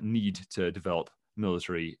need to develop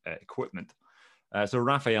military equipment. So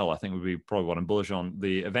Rafael, I think, would be probably what I'm bullish on.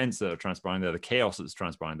 The events that are transpiring there, the chaos that's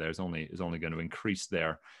transpiring there is only going to increase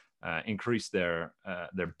their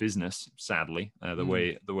business, sadly, the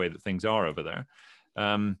way that things are over there.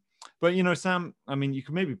 But Sam, I mean, you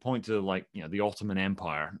could maybe point to the Ottoman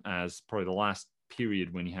Empire as probably the last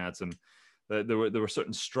period when you had some. There were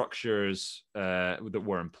certain structures that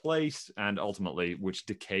were in place and ultimately which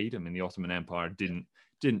decayed. I mean, the Ottoman Empire didn't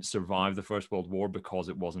survive the First World War because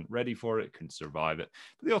it wasn't ready for it, couldn't survive it.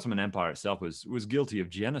 But the Ottoman Empire itself was guilty of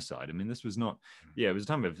genocide. I mean, this was not, it was a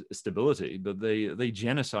time of stability, but they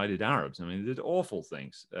genocided Arabs. I mean, they did awful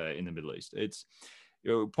things in the Middle East. It's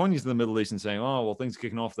pointing to the Middle East and saying, oh, well, things are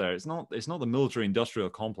kicking off there. It's not the military industrial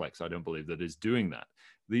complex, I don't believe, that is doing that.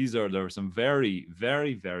 There are some very,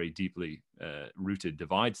 very, very deeply rooted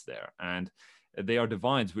divides there. And they are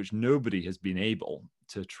divides which nobody has been able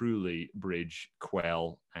to truly bridge,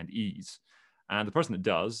 quell, and ease. And the person that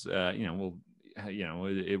does, it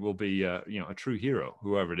will be, a true hero,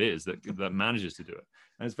 whoever it is that manages to do it.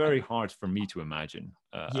 And it's very hard for me to imagine.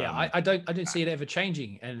 I don't see it ever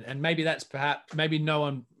changing, and maybe that's perhaps maybe no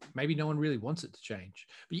one really wants it to change.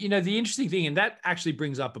 But the interesting thing, and that actually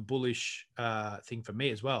brings up a bullish thing for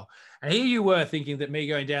me as well. And here you were thinking that me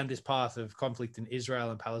going down this path of conflict in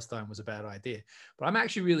Israel and Palestine was a bad idea, but I'm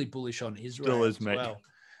actually really bullish on Israel as well.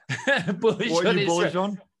 Bullish what on are you Israel. bullish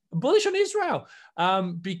on? Bullish on Israel,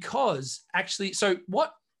 because actually,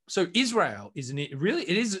 So Israel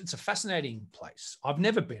it's a fascinating place. I've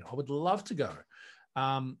never been. I would love to go.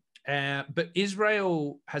 But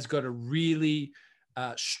Israel has got a really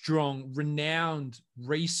strong, renowned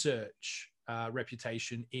research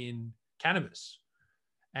reputation in cannabis.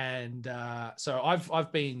 And so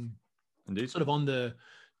I've been Indeed. sort of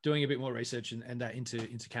doing a bit more research and that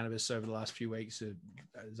into cannabis over the last few weeks.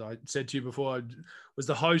 As I said to you before, I was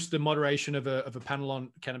the host, the moderation of a panel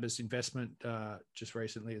on cannabis investment just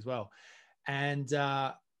recently as well. And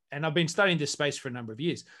I've been studying this space for a number of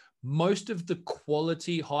years. Most of the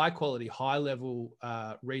high level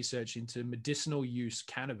research into medicinal use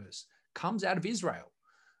cannabis comes out of Israel.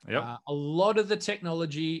 Yep. A lot of the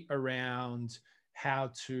technology around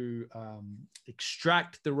how to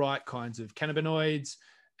extract the right kinds of cannabinoids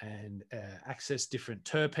and access different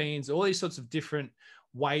terpenes, all these sorts of different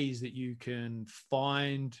ways that you can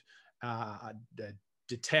find,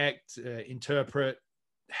 detect, interpret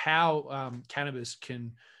how cannabis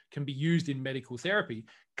can be used in medical therapy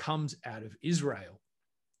comes out of Israel.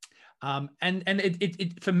 And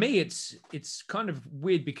it for me, it's kind of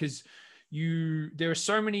weird because there are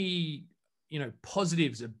so many,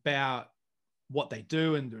 positives about what they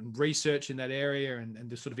do and research in that area and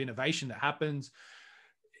the sort of innovation that happens,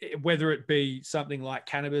 whether it be something like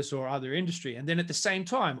cannabis or other industry. And then at the same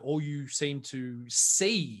time, all you seem to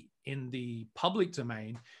see in the public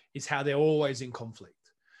domain is how they're always in conflict.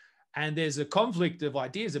 And there's a conflict of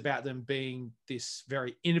ideas about them being this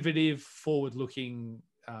very innovative, forward-looking,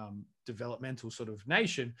 developmental sort of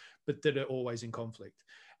nation, but that are always in conflict.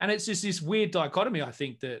 And it's just this weird dichotomy, I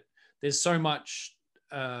think, that there's so much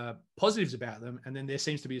positives about them, and then there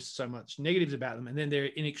seems to be so much negatives about them, and then they're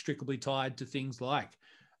inextricably tied to things like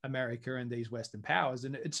America and these Western powers.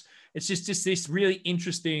 And it's just this really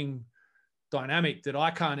interesting dynamic that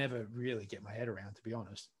I can't ever really get my head around, to be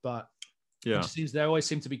honest. But it just seems they always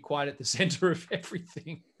seem to be quite at the center of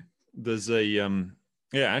everything. There's a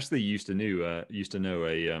Yeah, actually, used to know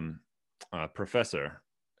a professor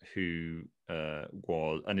who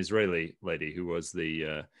was an Israeli lady who was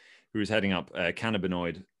heading up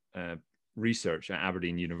cannabinoid research at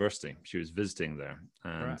Aberdeen University. She was visiting there,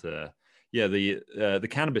 and Right. yeah, the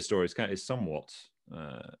cannabis story is somewhat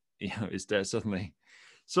is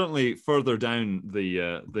certainly further down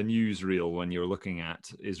the newsreel when you're looking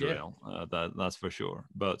at Yeah. Israel. That's for sure.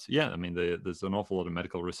 But yeah, I mean, there's an awful lot of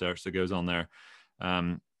medical research that goes on there.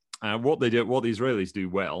 What the Israelis do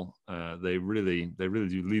well, they really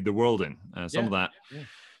do lead the world in. Some Yeah. of that,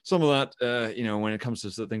 Yeah. when it comes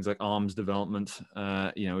to things like arms development,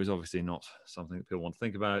 is obviously not something that people want to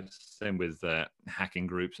think about. Same with hacking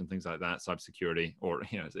groups and things like that, cybersecurity, or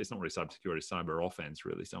it's not really cybersecurity, cyber offense,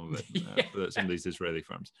 really. Some of it for some of these Israeli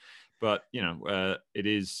firms, but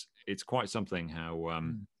it's quite something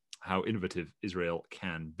how innovative Israel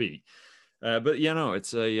can be. But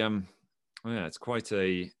it's quite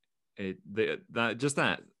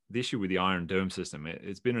the issue with the Iron Dome system.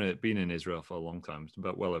 It's been in Israel for a long time,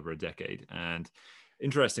 about well over a decade, and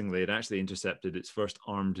interestingly, it actually intercepted its first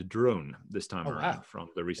armed drone this time around from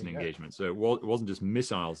the recent engagement. So it wasn't just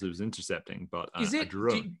missiles it was intercepting, but a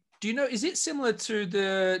drone. Do you know? Is it similar to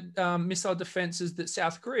the missile defenses that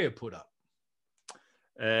South Korea put up?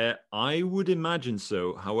 I would imagine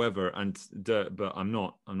so. However, but I'm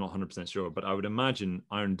not 100% sure. But I would imagine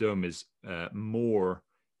Iron Dome is more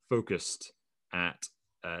focused at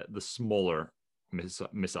the smaller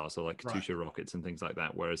missiles, so like Katyusha rockets and things like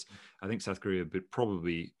that. Whereas I think South Korea would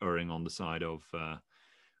probably erring more on the side of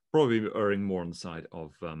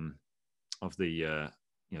the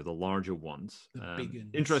the larger ones.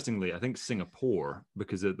 Interestingly, I think Singapore,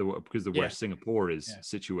 because of where Singapore is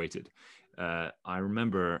situated, I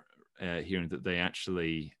remember hearing that they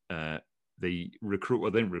actually they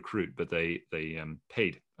didn't recruit, but they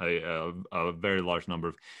paid a very large number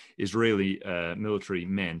of Israeli military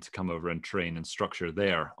men to come over and train and structure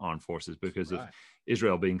their armed forces because of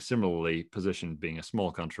Israel being similarly positioned, being a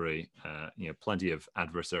small country, plenty of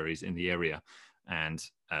adversaries in the area, and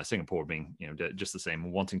Singapore being just the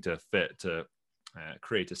same, wanting to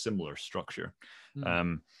create a similar structure.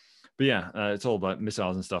 But yeah, it's all about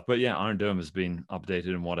missiles and stuff. But yeah, Iron Dome has been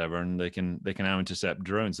updated and whatever, and they can now intercept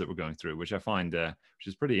drones that we're going through, which I find which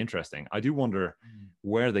is pretty interesting. I do wonder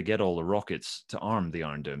where they get all the rockets to arm the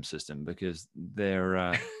Iron Dome system, because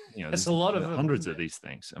they're there's a lot of hundreds of these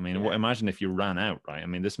things. I mean, imagine if you ran out, right? I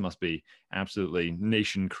mean, this must be absolutely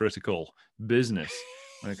nation critical business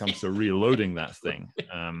when it comes to reloading that thing.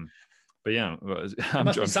 But yeah,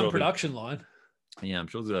 I'm sure some production line. Yeah, I'm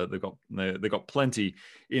sure they got plenty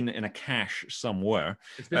in a cache somewhere.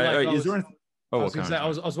 It's been like I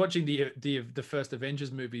was watching the first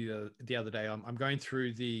Avengers movie the other day. I'm going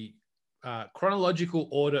through the chronological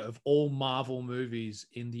order of all Marvel movies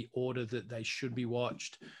in the order that they should be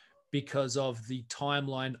watched, because of the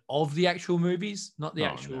timeline of the actual movies, not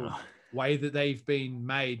the way that they've been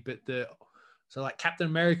made, but so like Captain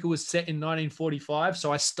America was set in 1945,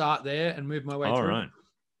 so I start there and move my way through. Right.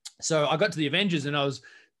 So I got to the Avengers, and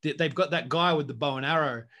they've got that guy with the bow and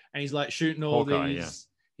arrow, and he's like shooting all these.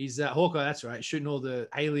 He's Hawkeye, that's right, shooting all the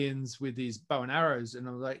aliens with these bow and arrows, and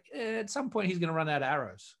I was like, at some point he's going to run out of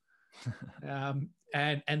arrows, and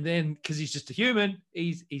then because he's just a human,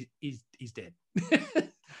 he's dead.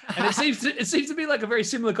 And it seems to be like a very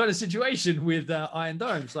similar kind of situation with Iron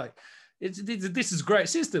Dome. It's like this is a great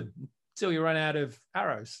system until you run out of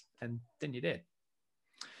arrows, and then you're dead.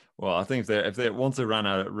 Well, I think if they once they run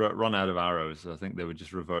out of arrows, I think they would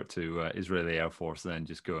just revert to Israeli Air Force, then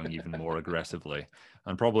just going even more aggressively,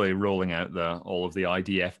 and probably rolling out all of the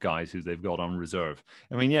IDF guys who they've got on reserve.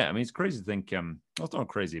 I mean, it's crazy to think. Well, it's not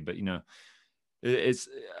crazy, but it's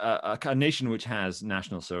a nation which has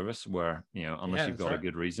national service, where unless you've got a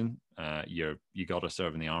good reason, you got to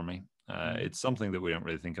serve in the army. It's something that we don't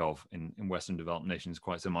really think of in Western developed nations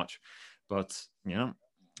quite so much, but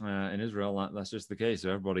in Israel, that's just the case. So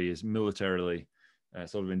everybody is militarily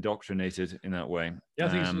sort of indoctrinated in that way. Yeah, I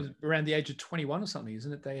think it's around the age of 21 or something,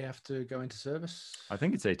 isn't it? They have to go into service. I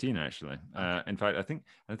think it's 18 actually. In fact, I think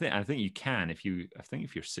you can if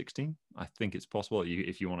you're 16. I think it's possible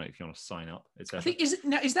if you want to sign up. I think is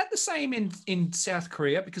that the same in South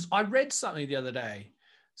Korea? Because I read something the other day.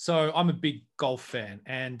 So I'm a big golf fan,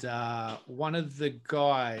 and one of the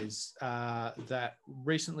guys that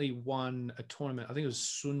recently won a tournament, I think it was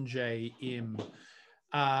Sun Jae Im.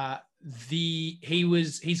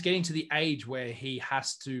 He's getting to the age where he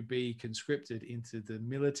has to be conscripted into the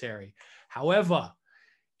military. However,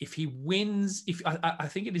 if he wins, I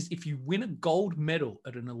think it is, if you win a gold medal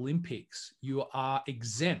at an Olympics, you are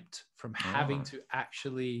exempt from having to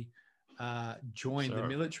actually join the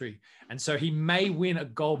military. And so he may win a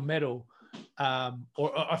gold medal,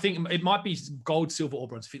 or I think it might be gold, silver, or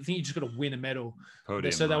bronze. I think you just got to win a medal.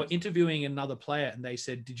 Podium, so they were interviewing another player, and they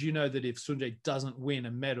said, did you know that if Sungjae doesn't win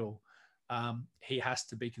a medal, he has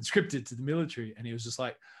to be conscripted to the military? And he was just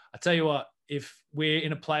like, I tell you what, if we're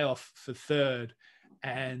in a playoff for third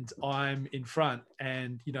and I'm in front,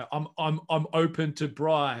 and I'm open to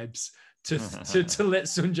bribes to let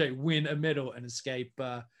Sungjae win a medal and escape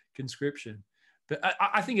conscription. But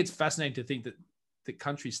I think it's fascinating to think that the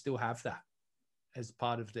countries still have that as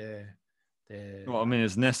part of their. Well, I mean,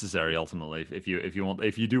 it's necessary ultimately if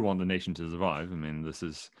you do want the nation to survive. I mean, this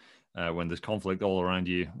is when there's conflict all around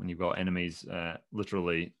you, when you've got enemies,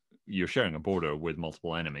 literally you're sharing a border with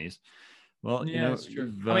multiple enemies. Well, that's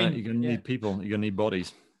true. you're gonna need people, you're gonna need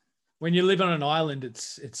bodies. When you live on an island,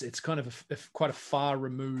 it's kind of quite a far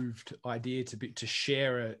removed idea to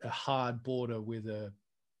share a hard border with a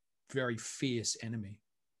very fierce enemy.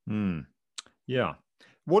 Yeah.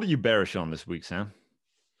 What are you bearish on this week, Sam?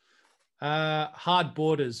 Hard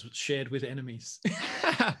borders shared with enemies.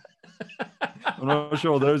 I'm not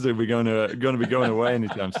sure those are going to be going away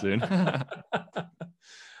anytime soon.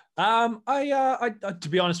 I to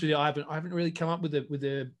be honest with you, I haven't really come up with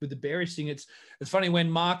the bearish thing. It's funny when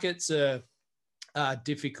markets are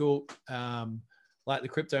difficult, like the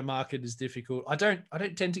crypto market is difficult. I don't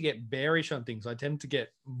tend to get bearish on things. I tend to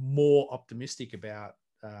get more optimistic about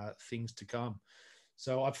things to come.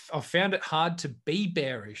 So I've found it hard to be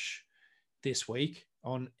bearish this week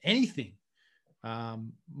on anything.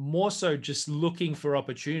 More so just looking for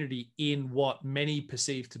opportunity in what many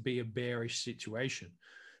perceive to be a bearish situation.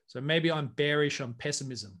 So maybe I'm bearish on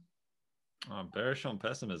pessimism. I'm bearish on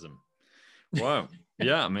pessimism. Wow.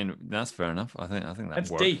 Yeah, I mean, that's fair enough. I think that's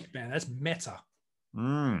deep, man. That's meta.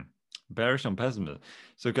 Bearish on pessimism.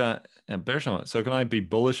 So can I be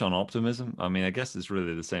bullish on optimism? I mean, I guess it's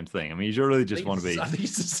really the same thing. I mean, you really just want to be. I think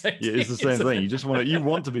it's the same. Yeah, it's the same thing. You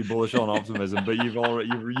want to be bullish on optimism, but you've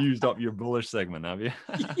used up your bullish segment, have you?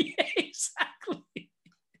 Yeah, exactly.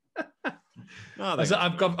 No, so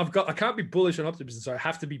I can't be bullish on optimism, so I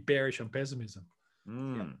have to be bearish on pessimism.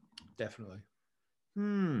 Yeah, definitely.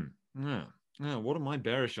 Yeah. What am I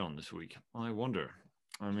bearish on this week? I wonder.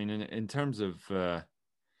 I mean, in terms of, there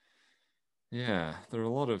are a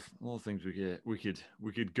lot of things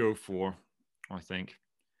we could go for. I think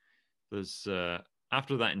there's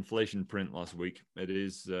after that inflation print last week, it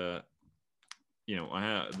is there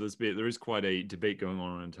is quite a debate going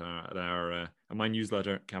on at my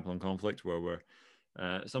newsletter, Capital and Conflict, where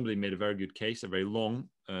somebody made a very good case, a very long,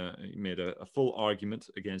 made a full argument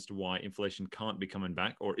against why inflation can't be coming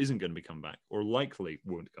back, or isn't going to be coming back, or likely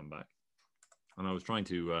won't come back. And I was trying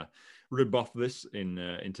to rebuff this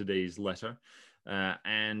in today's letter,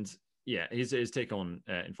 and his take on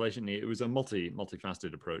inflation. It was a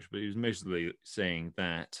multifaceted approach, but he was mostly saying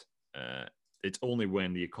that it's only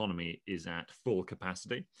when the economy is at full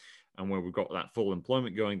capacity, and when we've got that full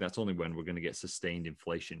employment going, that's only when we're going to get sustained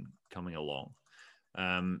inflation coming along.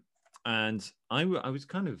 And I was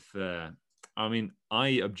kind of, I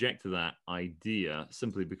object to that idea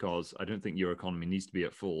simply because I don't think your economy needs to be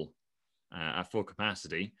at full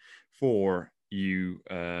capacity for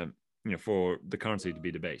for the currency to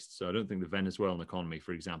be debased. So I don't think the Venezuelan economy,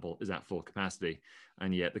 for example, is at full capacity,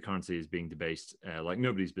 and yet the currency is being debased like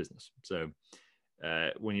nobody's business. So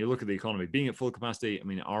when you look at the economy being at full capacity, I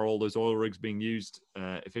mean, are all those oil rigs being used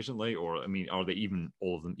efficiently, or I mean, are they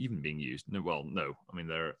all of them even being used? No, well, no. I mean,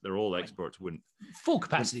 they're all exports. Full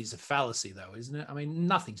capacity is a fallacy, though, isn't it? I mean,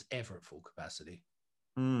 nothing's ever at full capacity.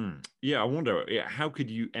 Yeah, I wonder. Yeah, how do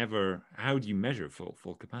you measure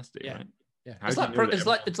full capacity? Yeah, right? Yeah.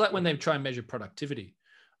 It's like when they try and measure productivity.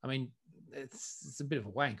 I mean, it's a bit of a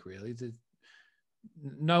wank, really.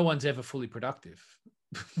 No one's ever fully productive.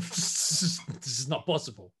 This is not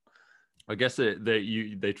possible. I guess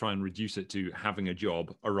they try and reduce it to having a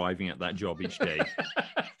job, arriving at that job each day.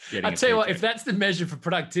 I tell you what, if that's the measure for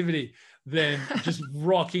productivity, then just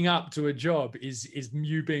rocking up to a job is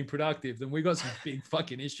you being productive. Then we got some big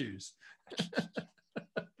fucking issues.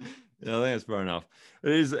 Yeah, I think it's fair enough.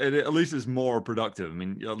 It is. At least it's more productive. I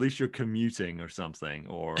mean, at least you're commuting or something,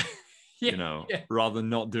 or rather than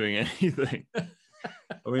not doing anything.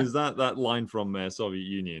 I mean, is that line from Soviet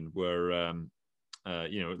Union where,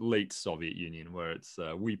 late Soviet Union, where it's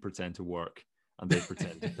we pretend to work and they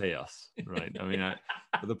pretend to pay us, right? I mean,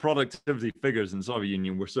 the productivity figures in the Soviet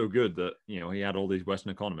Union were so good that, he had all these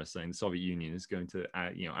Western economists saying the Soviet Union is going to,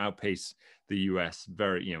 outpace the US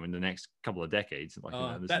very, in the next couple of decades. Like,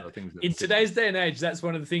 in today's day and age, that's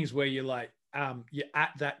one of the things where you're like, you're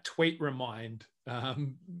at that tweet remind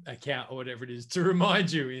account or whatever it is to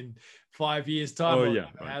remind you in 5 years' time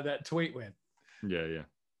how that tweet went. Yeah.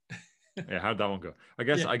 Yeah, how'd that one go? I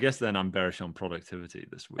guess then I'm bearish on productivity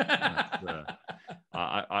this week.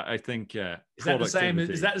 I think is that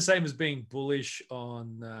the same as being bullish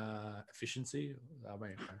on efficiency? I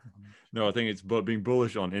mean, no, I think it's being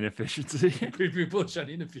bullish on inefficiency. Being bullish on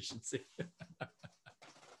inefficiency.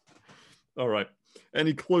 All right.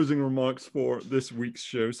 Any closing remarks for this week's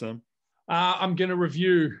show, Sam? I'm going to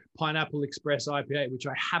review Pineapple Express IPA, which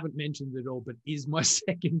I haven't mentioned at all, but is my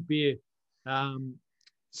second beer.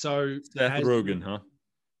 So Seth Rogen, huh?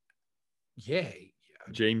 Yeah.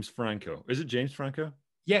 James Franco. Is it James Franco?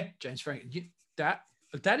 Yeah, James Franco.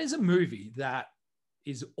 That is a movie that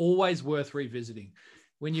is always worth revisiting.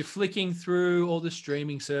 When you're flicking through all the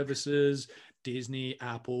streaming services, Disney,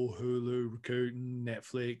 Apple, Hulu, Rakuten,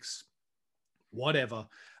 Netflix, whatever,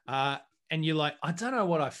 and you're like, I don't know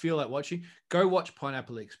what I feel like watching, go watch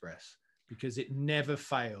Pineapple Express because it never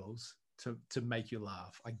fails to make you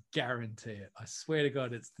laugh. I guarantee it. I swear to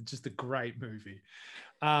God, it's just a great movie.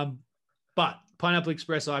 But Pineapple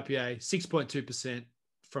Express IPA, 6.2%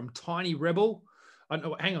 from Tiny Rebel. Oh,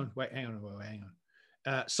 no, hang on.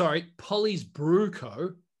 Sorry, Polly's Brew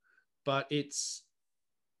Co. But I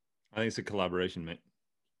think it's a collaboration, mate.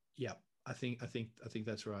 Yeah, I think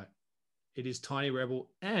that's right. It is Tiny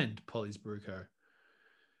Rebel and Polly's Brew Co.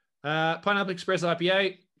 Pineapple Express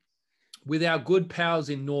IPA. With our good pals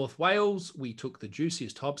in North Wales, we took the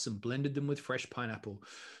juiciest hops and blended them with fresh pineapple.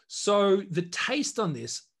 So the taste on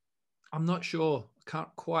this, I'm not sure. I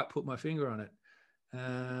can't quite put my finger on it.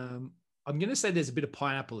 I'm going to say there's a bit of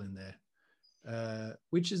pineapple in there,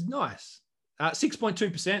 which is nice.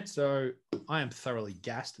 6.2%. So I am thoroughly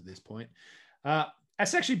gassed at this point.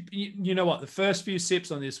 That's actually, you know what? The first few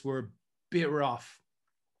sips on this were a bit rough.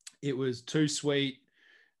 It was too sweet.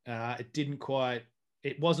 Put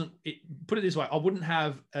it this way, I wouldn't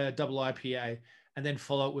have a double IPA and then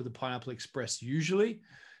follow it with a Pineapple Express usually.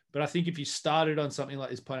 But I think if you started on something like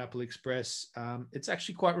this Pineapple Express, it's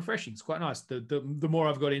actually quite refreshing. It's quite nice. The more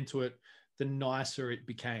I've got into it, the nicer it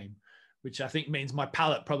became, which I think means my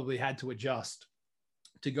palate probably had to adjust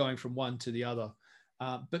to going from one to the other.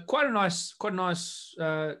 But quite a nice,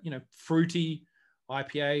 fruity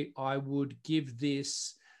IPA. I would give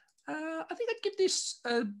this, I think I'd give this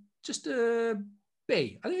just a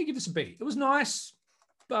B. I think I'd give this a B. It was nice,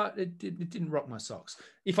 but it didn't rock my socks.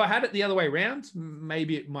 If I had it the other way around,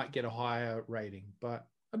 maybe it might get a higher rating, but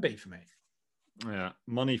a B for me. Yeah,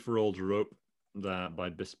 Money for Old Rope, by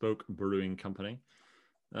Bespoke Brewing Company.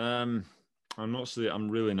 I'm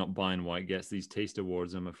really not buying why it gets these taste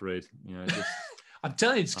awards, I'm afraid. I'm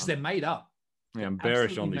telling you, it's because they're made up. Yeah, I'm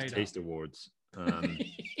bearish on these taste awards.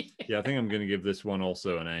 Yeah, I think I'm going to give this one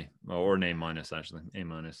also an A, or an A minus, actually. A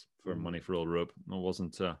minus for Money for Old Rope. It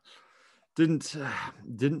wasn't,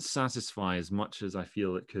 didn't satisfy as much as I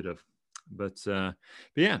feel it could have. But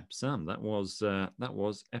yeah, Sam, that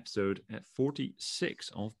was episode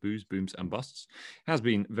 46 of Booze, Booms and Busts. Has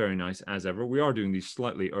been very nice as ever. We are doing these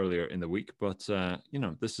slightly earlier in the week, but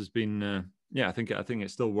this has been I think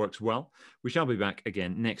it still works well. We shall be back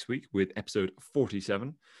again next week with episode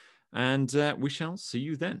 47, and we shall see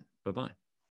you then. Bye-bye.